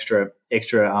an extra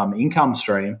income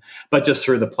stream, but just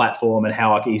through the platform and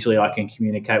how easily I can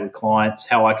communicate with clients,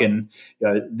 how I can,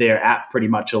 their app pretty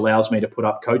much allows me to put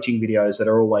up coaching videos that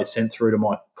are always sent through to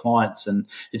my clients. And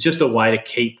it's just a way to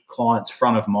keep clients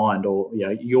front of mind, or,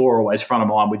 you're always front of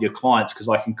mind with your clients, because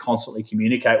I can constantly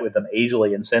communicate with them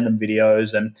easily and send them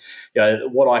videos. And,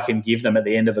 what I can give them at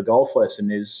the end of a golf lesson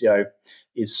is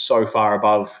so far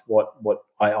above what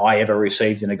I ever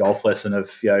received in a golf lesson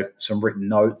of some written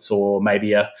notes or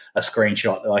maybe a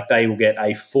screenshot. Like, they will get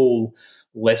a full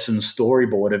lesson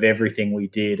storyboard of everything we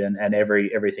did and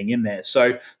everything in there.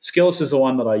 So Skillest is the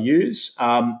one that I use.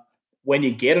 When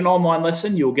you get an online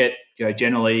lesson, you'll get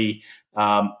generally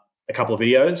a couple of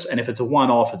videos, and if it's a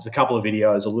one-off, it's a couple of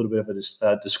videos, a little bit of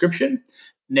a description.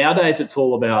 Nowadays, it's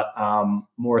all about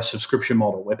more a subscription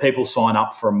model where people sign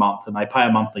up for a month and they pay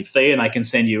a monthly fee, and they can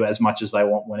send you as much as they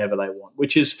want whenever they want,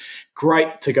 which is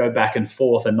great to go back and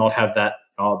forth and not have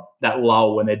that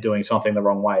lull when they're doing something the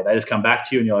wrong way. They just come back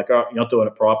to you and you're like, oh, you're not doing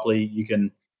it properly. You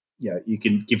can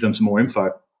give them some more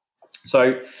info.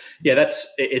 So yeah,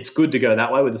 it's good to go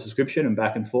that way with the subscription and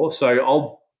back and forth. So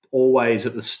I'll always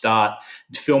at the start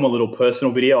film a little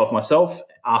personal video of myself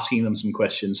asking them some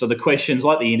questions. So the questions,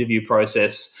 like the interview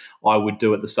process, I would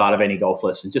do at the start of any golf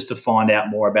lesson, just to find out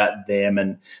more about them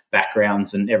and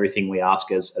backgrounds and everything we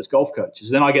ask as golf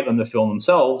coaches. Then I get them to film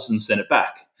themselves and send it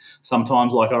back.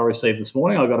 Sometimes, like I received this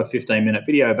morning, I got a 15-minute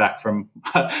video back from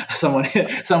someone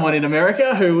in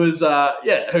America who was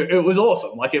it was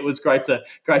awesome. Like, it was great to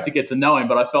get to know him,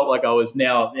 but I felt like I was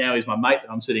now he's my mate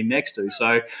that I'm sitting next to.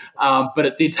 So, but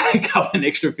it did take up an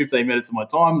extra 15 minutes of my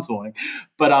time this morning.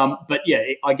 But yeah,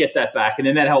 I get that back, and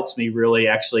then that helps me really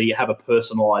actually have a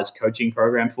personalized coaching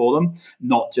program for them,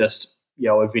 not just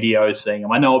a video seeing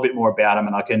them. I know a bit more about them,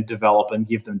 and I can develop and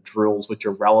give them drills which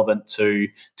are relevant to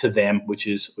them, which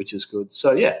is good.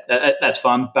 So yeah, that's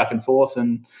fun, back and forth.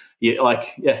 And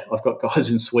I've got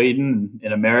guys in Sweden,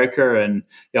 in America, and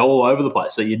all over the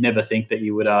place. So you'd never think that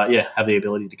you would have the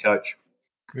ability to coach.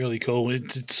 Really cool.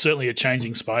 It's certainly a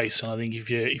changing space, and I think if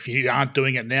you aren't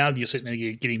doing it now, you're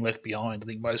certainly getting left behind. I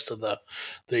think most of the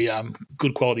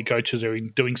good quality coaches are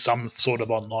doing some sort of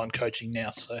online coaching now.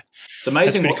 So it's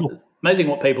amazing amazing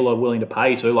what people are willing to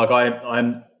pay to. Like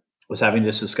I was having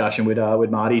this discussion with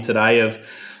Marty today of,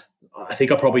 I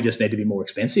think I probably just need to be more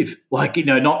expensive. Like,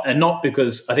 not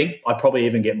because I think I'd probably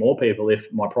even get more people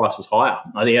if my price was higher.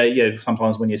 I think,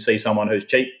 sometimes when you see someone who's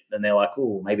cheap and they're like,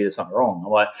 oh, maybe there's something wrong.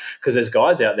 I'm like, because there's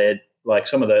guys out there, like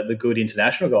some of the good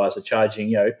international guys are charging,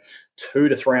 $200 to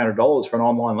 $300 for an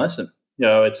online lesson.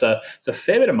 It's a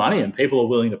fair bit of money, and people are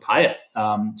willing to pay it.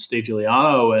 Steve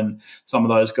Giuliano and some of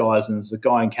those guys, and there's a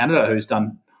guy in Canada who's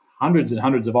done hundreds and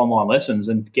hundreds of online lessons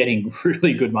and getting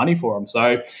really good money for them.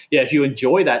 So yeah, if you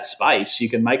enjoy that space, you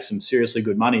can make some seriously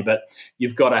good money, but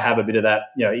you've got to have a bit of that,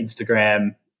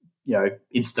 Instagram,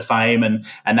 Insta fame and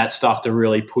that stuff to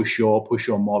really push your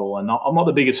model. And I'm not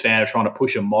the biggest fan of trying to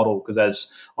push a model, because as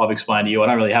I've explained to you, I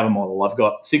don't really have a model. I've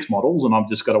got 6 models, and I've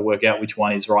just got to work out which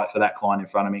one is right for that client in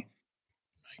front of me.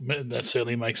 That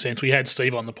certainly makes sense. We had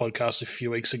Steve on the podcast a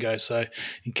few weeks ago, so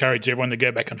encourage everyone to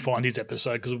go back and find his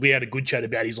episode, because we had a good chat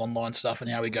about his online stuff and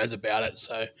how he goes about it.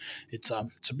 So it's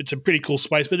a pretty cool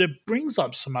space, but it brings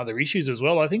up some other issues as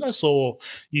well. I think I saw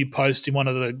you post in one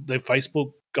of the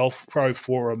Facebook Golf Pro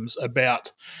forums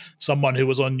about someone who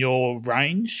was on your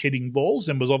range hitting balls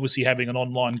and was obviously having an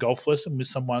online golf lesson with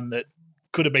someone that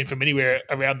could have been from anywhere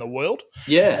around the world.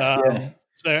 Yeah.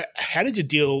 So how did you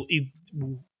deal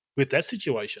with that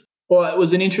situation? Well, it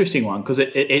was an interesting one, because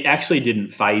it actually didn't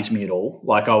faze me at all.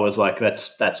 Like, I was like,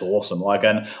 that's awesome. Like,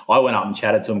 and I went up and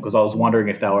chatted to them because I was wondering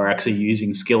if they were actually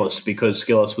using Skillest, because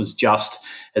Skillest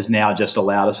has now just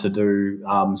allowed us to do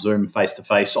Zoom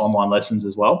face-to-face online lessons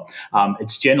as well.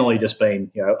 It's generally just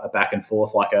been, a back and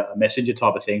forth, like a messenger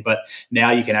type of thing. But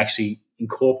now you can actually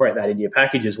incorporate that into your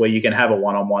packages where you can have a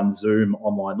one-on-one Zoom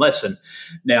online lesson.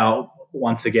 Now,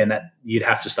 once again, that you'd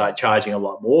have to start charging a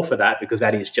lot more for that, because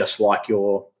that is just like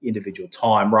your individual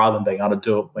time, rather than being able to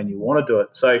do it when you want to do it.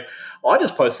 So I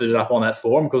just posted it up on that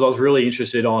forum because I was really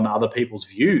interested on other people's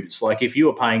views. Like, if you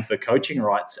were paying for coaching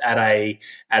rights at a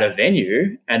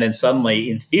venue, and then suddenly,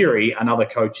 in theory, another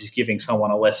coach is giving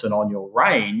someone a lesson on your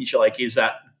range, like, is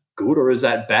that good or is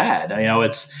that bad?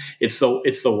 It's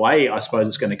the way I suppose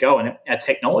it's going to go, and our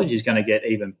technology is going to get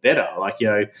even better. Like,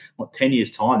 10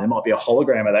 years time, there might be a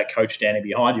hologram of that coach standing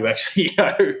behind you. Actually,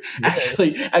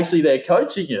 actually, they're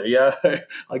coaching you.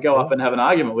 I go up and have an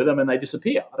argument with them, and they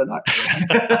disappear. I don't know.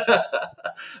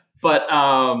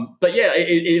 But yeah,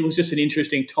 it was just an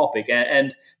interesting topic,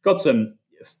 and got some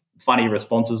funny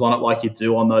responses on it, like you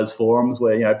do on those forums,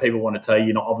 where people want to tell you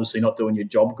you're obviously not doing your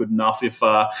job good enough if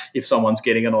someone's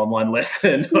getting an online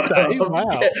lesson. Okay, wow.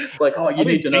 Yeah, like, you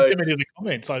need to know. Them into the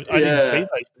comments. I didn't see those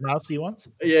nasty ones.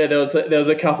 Yeah, there was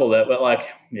a couple that, but like,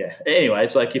 yeah. Anyway,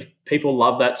 it's like, if people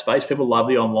love that space, people love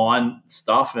the online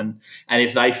stuff, and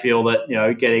if they feel that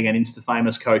getting an Insta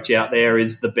famous coach out there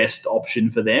is the best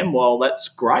option for them, well, that's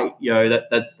great.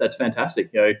 That's fantastic.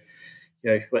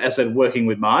 As I said, working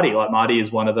with Marty, like, Marty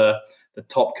is one of the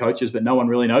top coaches, but no one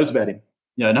really knows about him.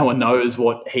 No one knows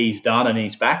what he's done and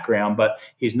his background, but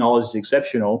his knowledge is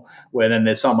exceptional. Where then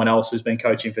there's someone else who's been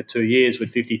coaching for 2 years with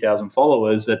 50,000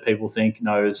 followers that people think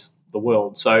knows the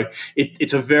world. So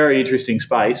it's a very interesting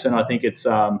space, and I think it's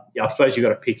I suppose you've got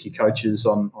to pick your coaches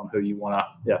on who you want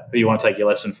to take your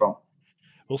lesson from.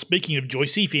 Well, speaking of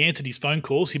Joycey, if he answered his phone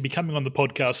calls, he'll be coming on the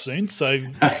podcast soon. So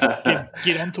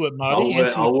get onto it, Marty.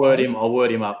 I'll word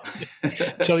him up.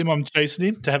 Tell him I'm chasing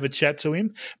him to have a chat to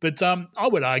him. But I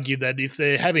would argue that if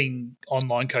they're having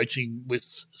online coaching with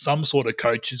some sort of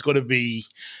coach, there's got to be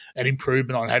an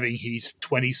improvement on having his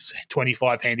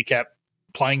 25 handicap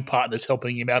playing partners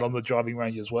helping him out on the driving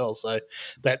range as well. So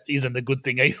that isn't a good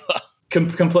thing either.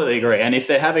 Completely agree. And if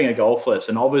they're having a golf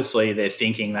lesson, obviously they're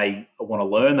thinking they want to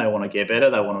learn, they want to get better,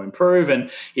 they want to improve. And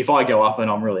if I go up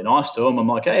and I'm really nice to them, I'm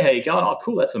like, hey, how you going? Oh,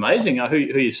 cool, that's amazing. Who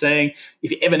you seeing?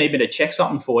 If you ever need me to check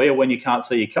something for you when you can't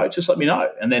see your coach, just let me know.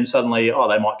 And then suddenly,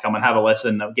 they might come and have a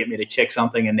lesson, they'll get me to check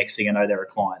something, and next thing I know, they're a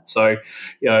client. So,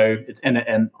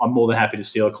 and I'm more than happy to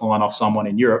steal a client off someone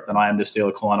in Europe than I am to steal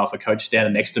a client off a coach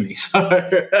standing next to me. So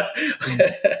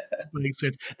makes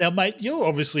sense. Now, mate, you're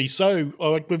obviously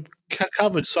we've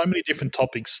covered so many different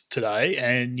topics today,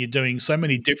 and you're doing so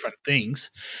many different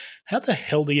things. How the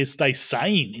hell do you stay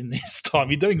sane in this time?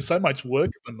 You're doing so much work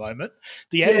at the moment.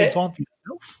 Do you have any time for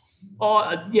yourself?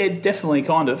 Oh yeah, definitely,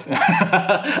 kind of.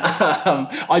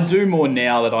 I do more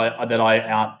now that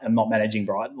I am not managing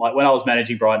Brighton. Like when I was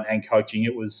managing Brighton and coaching,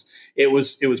 it was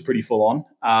pretty full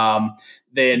on.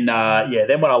 Then when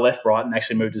I left Brighton,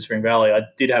 actually moved to Spring Valley, I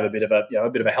did have a bit of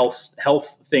a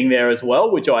health thing there as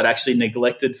well, which I'd actually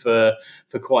neglected for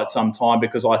quite some time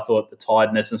because I thought the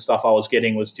tiredness and stuff I was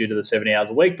getting was due to the 70 hours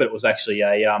a week, but it was actually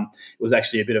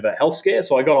a bit of a health scare.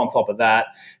 So I got on top of that.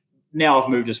 Now I've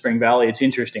moved to Spring Valley. It's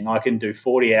interesting. I can do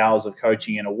 40 hours of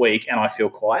coaching in a week and I feel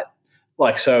quiet.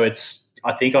 I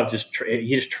think you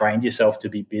just trained yourself to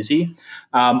be busy.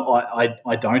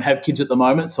 I don't have kids at the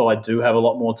moment, so I do have a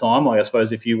lot more time. Like I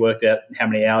suppose if you worked out how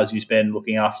many hours you spend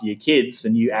looking after your kids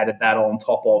and you added that on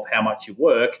top of how much you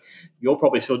work, you're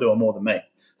probably still doing more than me.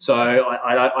 So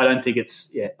I don't think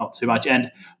it's not too much. And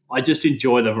I just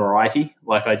enjoy the variety.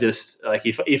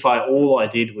 If all I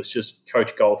did was just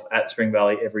coach golf at Spring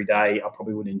Valley every day, I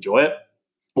probably wouldn't enjoy it.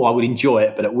 Well, I would enjoy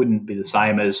it, but it wouldn't be the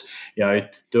same as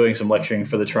doing some lecturing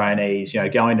for the trainees.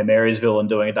 Going to Marysville and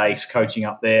doing a day's coaching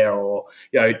up there, or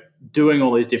doing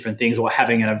all these different things, or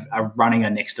having running a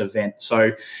next event.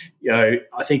 So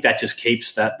I think that just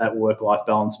keeps that work-life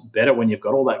balance better when you've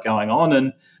got all that going on.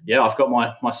 And I've got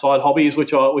my side hobbies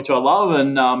which I love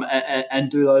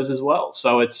and do those as well.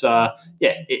 So it's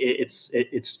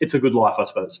it's a good life, I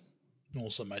suppose.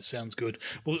 Awesome, mate. Sounds good.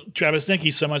 Well, Travis, thank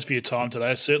you so much for your time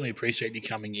today. I certainly appreciate you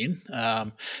coming in.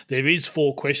 There is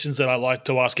 4 questions that I like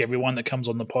to ask everyone that comes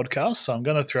on the podcast, so I'm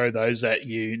going to throw those at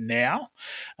you now.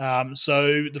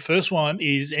 So the first one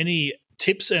is, any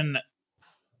tips and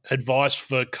advice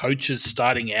for coaches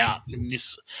starting out in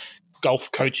this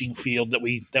golf coaching field that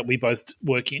we both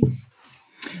work in?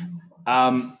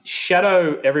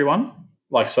 Shadow everyone.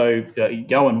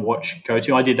 Go and watch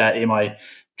coaching. I did that in my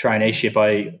traineeship.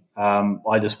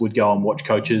 I just would go and watch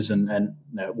coaches, and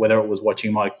whether it was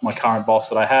watching my current boss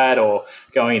that I had, or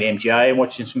going to MGA and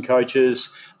watching some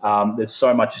coaches. There's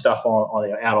so much stuff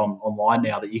online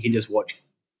now that you can just watch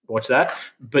that,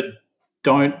 but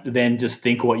don't then just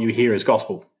think what you hear is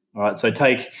gospel. All right, so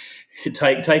take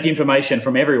information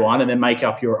from everyone and then make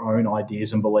up your own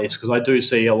ideas and beliefs. Because I do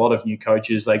see a lot of new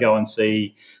coaches, they go and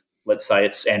see, let's say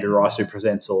it's Andrew Rice who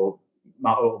presents, or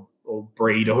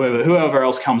Breed, or whoever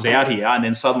else comes out here, and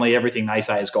then suddenly everything they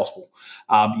say is gospel.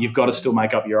 You've got to still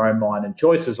make up your own mind and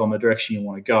choices on the direction you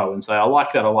want to go, and say, I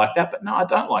like that, but no, I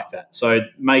don't like that. So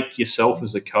make yourself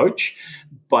as a coach,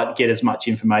 but get as much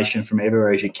information from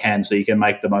everywhere as you can so you can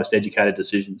make the most educated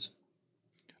decisions.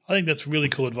 I think that's really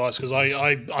cool advice, because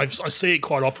I see it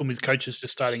quite often with coaches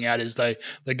just starting out. Is they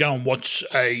go and watch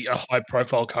a high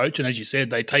profile coach, and as you said,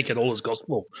 they take it all as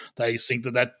gospel. They think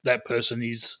that person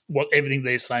is, what everything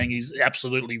they're saying is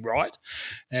absolutely right.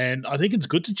 And I think it's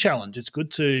good to challenge. It's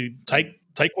good to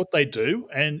take what they do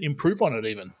and improve on it,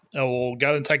 even, or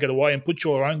go and take it away and put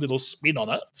your own little spin on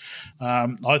it.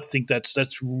 I think that's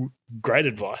great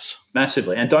advice.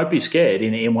 Massively, and don't be scared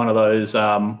in one of those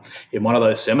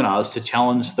seminars to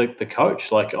challenge the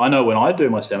coach. Like, I know when I do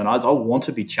my seminars, I want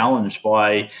to be challenged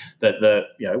by the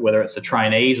whether it's the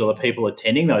trainees or the people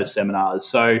attending those seminars.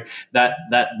 So that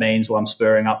means I'm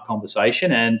spurring up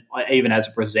conversation, and even as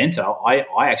a presenter, I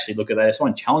actually look at that. If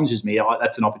someone challenges me,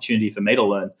 that's an opportunity for me to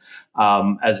learn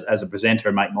as a presenter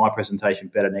and make my presentation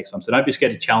better next time. So don't be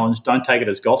scared to challenge. Don't take it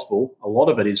as gospel. A lot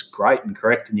of it is great and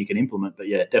correct, and you can implement, but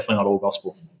definitely not all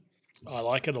gospel. I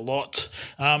like it a lot.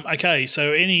 Okay,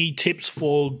 so any tips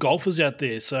for golfers out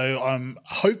there? So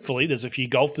hopefully there's a few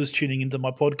golfers tuning into my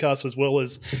podcast as well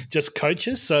as just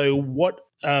coaches. So what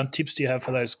tips do you have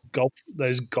for those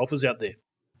golfers out there?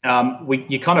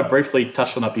 You kind of briefly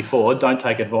touched on it before. Don't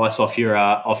take advice off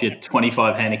your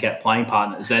 25 handicap playing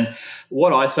partners. And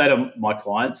what I say to my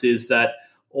clients is that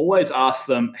always ask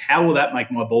them, how will that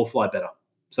make my ball fly better?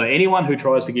 So anyone who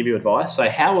tries to give you advice, say,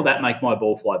 how will that make my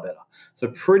ball fly better? So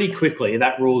pretty quickly,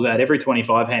 that rules out every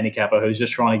 25 handicapper who's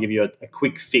just trying to give you a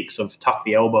quick fix of tuck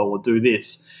the elbow or do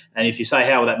this. And if you say,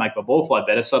 how will that make my ball fly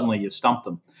better? Suddenly you've stumped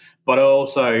them. But I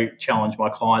also challenge my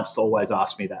clients to always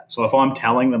ask me that. So if I'm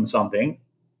telling them something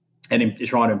and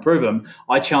trying to improve them,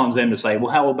 I challenge them to say,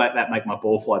 well, how will that make my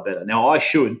ball fly better? Now, I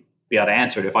should be able to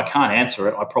answer it. If I can't answer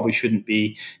it, I probably shouldn't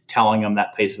be telling them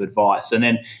that piece of advice. And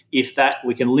then if that,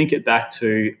 we can link it back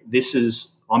to,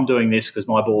 I'm doing this because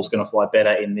my ball's going to fly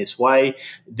better in this way,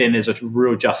 then there's a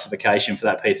real justification for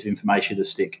that piece of information to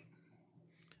stick.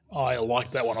 I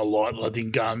like that one a lot. I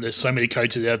think there's so many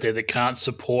coaches out there that can't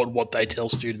support what they tell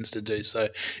students to do. So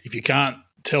if you can't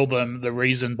tell them the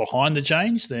reason behind the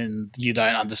change, then you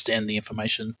don't understand the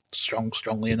information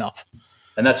strongly enough.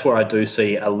 And that's where I do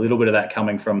see a little bit of that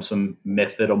coming from some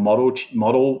method or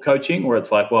model coaching, where it's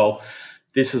like, well,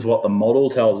 this is what the model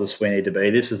tells us we need to be.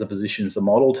 This is the positions the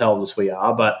model tells us we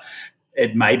are, but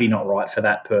it may be not right for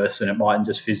that person. It mightn't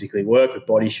just physically work with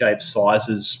body shapes,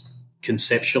 sizes.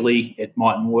 Conceptually, it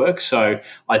mightn't work. So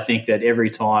I think that every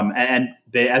time, and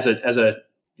as a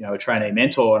a trainee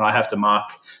mentor, and I have to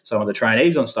mark some of the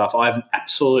trainees on stuff, I have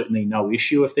absolutely no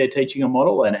issue if they're teaching a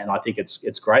model, and I think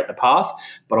it's great, the path,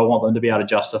 but I want them to be able to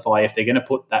justify if they're going to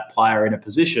put that player in a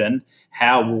position,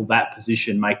 how will that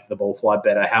position make the ball fly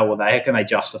better? How can they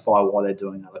justify why they're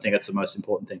doing that? I think that's the most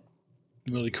important thing.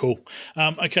 Really cool.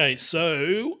 Okay,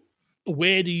 so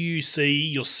where do you see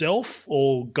yourself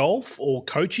or golf or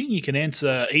coaching? You can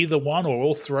answer either one or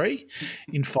all three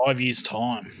in 5 years'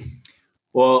 time.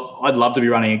 Well, I'd love to be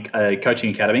running a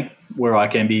coaching academy where I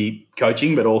can be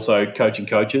coaching, but also coaching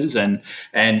coaches and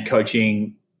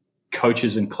coaching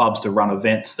coaches and clubs to run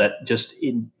events that just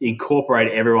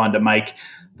incorporate everyone to make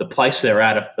the place they're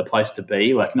at the place to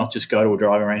be. Like, not just go to a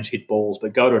driving range, hit balls,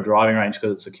 but go to a driving range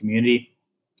because it's a community.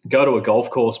 Go to a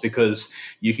golf course because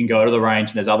you can go to the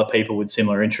range and there's other people with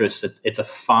similar interests. It's a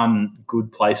fun,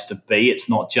 good place to be. It's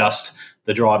not just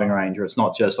the driving range, or it's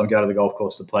not just I go to the golf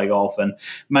course to play golf, and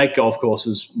make golf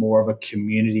courses more of a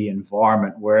community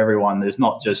environment where there's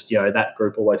not just, that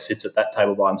group always sits at that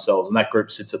table by themselves and that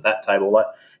group sits at that table. Like,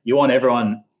 you want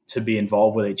everyone to be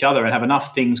involved with each other and have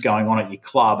enough things going on at your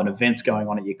club and events going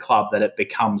on at your club that it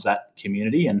becomes that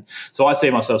community. And so I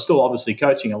see myself still obviously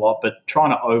coaching a lot, but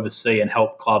trying to oversee and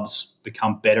help clubs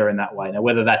become better in that way. Now,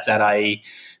 whether that's at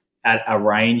a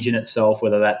range in itself,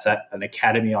 whether that's at an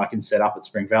academy I can set up at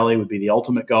Spring Valley would be the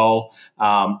ultimate goal.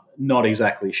 Not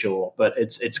exactly sure, but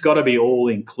it's got to be all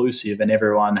inclusive and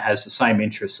everyone has the same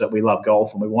interests, that we love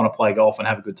golf and we want to play golf and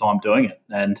have a good time doing it.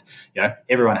 And,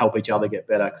 everyone help each other get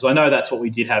better. Because I know that's what we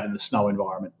did have in the snow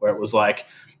environment, where it was like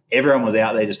everyone was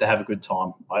out there just to have a good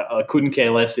time. I couldn't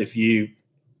care less if you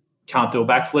can't do a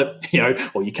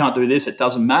backflip, or you can't do this. It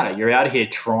doesn't matter. You're out here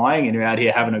trying and you're out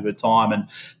here having a good time, and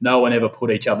no one ever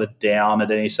put each other down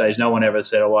at any stage. No one ever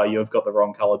said, "Oh, well, you've got the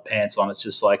wrong coloured pants on." It's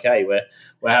just like, hey,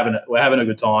 we're having a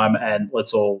good time, and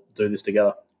let's all do this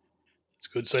together. It's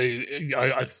good. So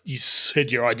you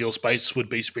said your ideal space would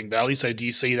be Spring Valley. So do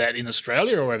you see that in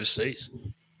Australia or overseas?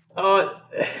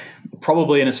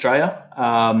 Probably in Australia.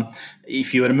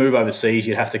 If you were to move overseas,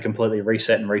 you'd have to completely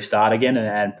reset and restart again.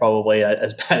 And probably,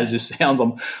 as bad as this sounds,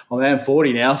 I'm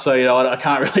 40 now, so I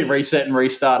can't really reset and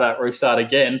restart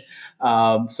again.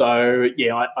 So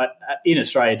yeah, I in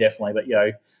Australia definitely, but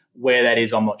where that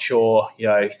is, I'm not sure.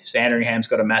 Sandringham's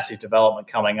got a massive development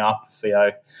coming up.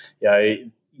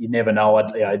 You never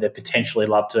know. They'd potentially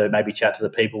love to maybe chat to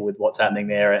the people with what's happening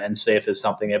there and see if there's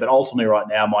something there. But ultimately, right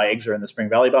now, my eggs are in the Spring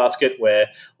Valley basket, where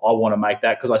I want to make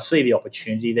that, because I see the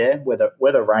opportunity there. Where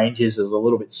the range is a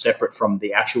little bit separate from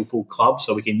the actual full club,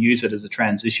 so we can use it as a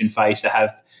transition phase to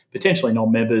have potentially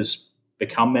non-members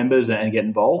become members and get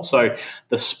involved. So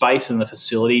the space and the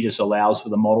facility just allows for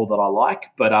the model that I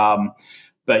like.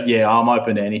 But yeah, I'm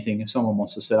open to anything. If someone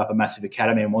wants to set up a massive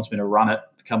academy and wants me to run it,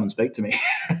 come and speak to me.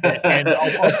 And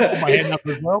I'll put my hand up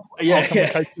as well. Yeah,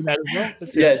 coach in that as well.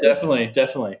 Yeah,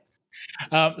 definitely.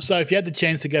 So if you had the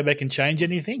chance to go back and change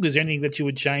anything, was there anything that you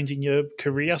would change in your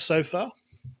career so far?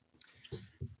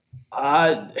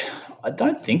 I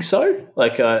don't think so.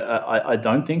 I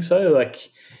don't think so.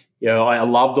 I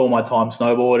loved all my time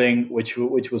snowboarding,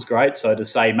 which was great. So to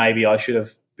say maybe I should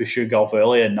have pursued golf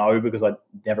earlier, no, because I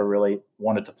never really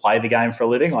wanted to play the game for a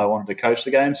living. I wanted to coach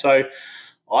the game. So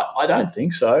I don't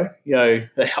think so. I've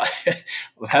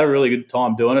had a really good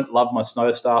time doing it. Love my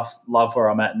snow stuff. Love where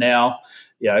I'm at now.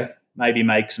 Maybe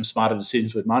make some smarter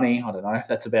decisions with money. I don't know.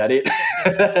 That's about it.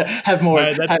 have more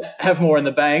in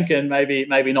the bank, and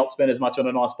maybe not spend as much on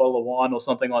a nice bottle of wine or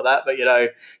something like that. But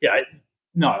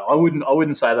no, I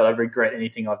wouldn't say that I regret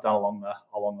anything I've done along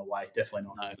the way. Definitely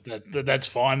not. No, that's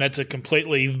fine. That's a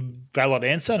completely valid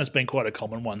answer, and it's been quite a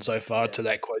common one so far to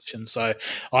that question. So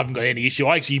I haven't got any issue.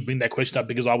 I actually bring that question up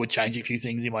because I would change a few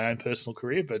things in my own personal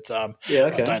carear, but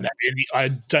okay. I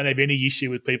don't have any issue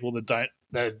with people that don't.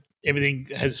 Everything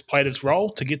has played its role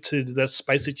to get to the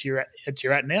space that you're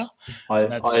at now.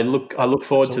 I look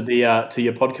forward to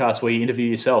your podcast where you interview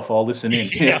yourself. I'll listen in.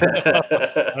 Yeah,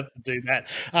 I'll have to do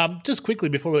that. Just quickly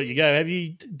before we let you go,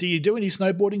 do you do any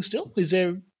snowboarding still? Is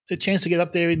there a chance to get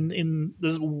up there in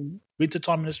the winter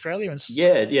time in Australia?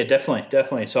 Yeah,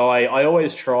 definitely. So I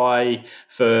always try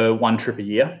for one trip a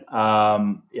year.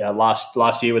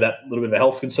 Last year with that little bit of a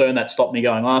health concern that stopped me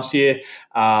going last year,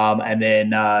 and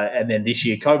then this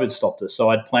year COVID stopped us. So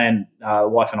I'd planned,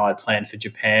 wife and I had planned for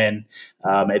Japan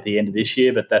at the end of this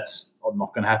year, but that's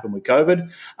not going to happen with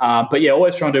COVID. But yeah,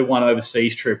 always try and do one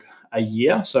overseas trip a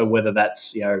year. So whether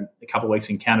that's a couple of weeks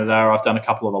in Canada, I've done a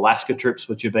couple of Alaska trips,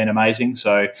 which have been amazing.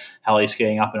 So heli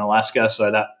skiing up in Alaska,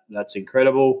 so that's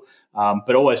incredible.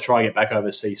 But always try to get back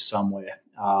overseas somewhere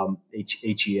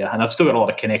each year. And I've still got a lot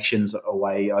of connections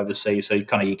away overseas, so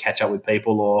you catch up with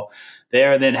people or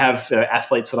there, and then have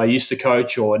athletes that I used to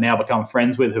coach or now become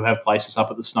friends with who have places up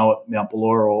at the snow at Mount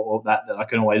Ballora or that I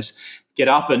can always get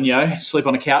up and sleep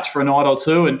on a couch for a night or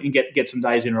two and get some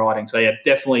days in riding. So yeah,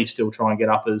 definitely still try and get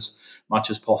up as much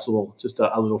as possible. It's just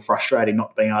a little frustrating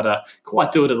not being able to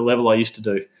quite do it at the level I used to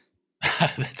do.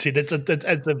 That's it. That's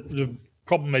the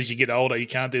problem as you get older. You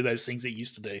can't do those things that you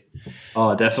used to do.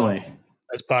 Oh, definitely. So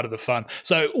that's part of the fun.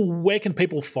 So where can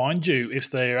people find you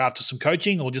if they're after some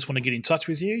coaching or just want to get in touch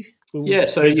with you? Yeah,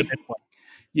 so you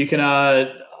can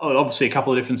obviously a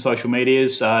couple of different social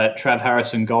medias. Trav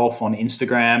Harrison Golf on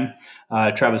Instagram,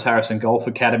 Travis Harrison Golf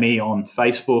Academy on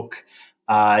Facebook.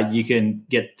 You can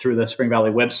get through the Spring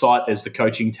Valley website. There's the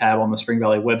coaching tab on the Spring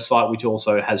Valley website, which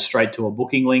also has straight to a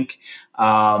booking link.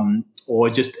 Or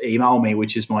just email me,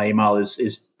 which is my email is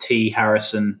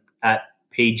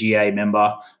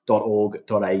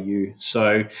tharrison@pgamember.org.au.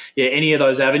 So yeah, any of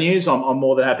those avenues, I'm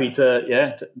more than happy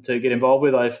to get involved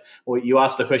with. You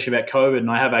asked the question about COVID,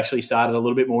 and I have actually started a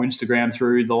little bit more Instagram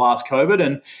through the last COVID,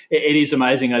 and it is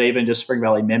amazing that even just Spring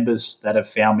Valley members that have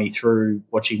found me through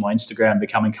watching my Instagram,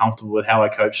 becoming comfortable with how I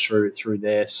coach through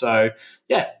there. So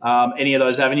yeah, any of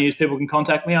those avenues, people can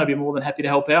contact me. I'd be more than happy to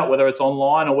help out, whether it's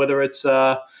online or whether it's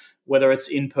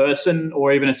in person,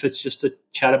 or even if it's just to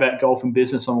chat about golf and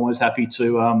business. I'm always happy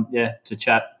to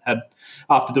chat.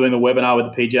 After doing the webinar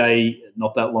with the PGA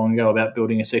not that long ago about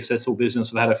building a successful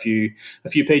business, I've had a few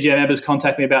PGA members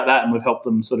contact me about that, and we've helped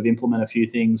them sort of implement a few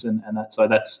things, and that. So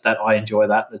that I enjoy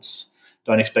that.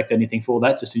 Don't expect anything for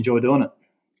that. Just enjoy doing it.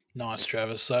 Nice,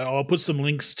 Travis. So I'll put some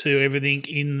links to everything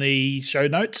in the show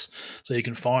notes so you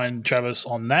can find Travis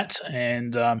on that.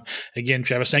 And again,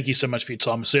 Travis, thank you so much for your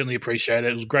time. I certainly appreciate it.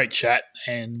 It was a great chat,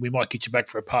 and we might get you back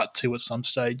for a part 2 at some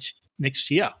stage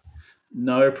next year.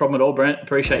 No problem at all, Brent.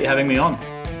 Appreciate you having me on.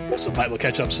 Awesome, mate. We'll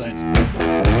catch up soon.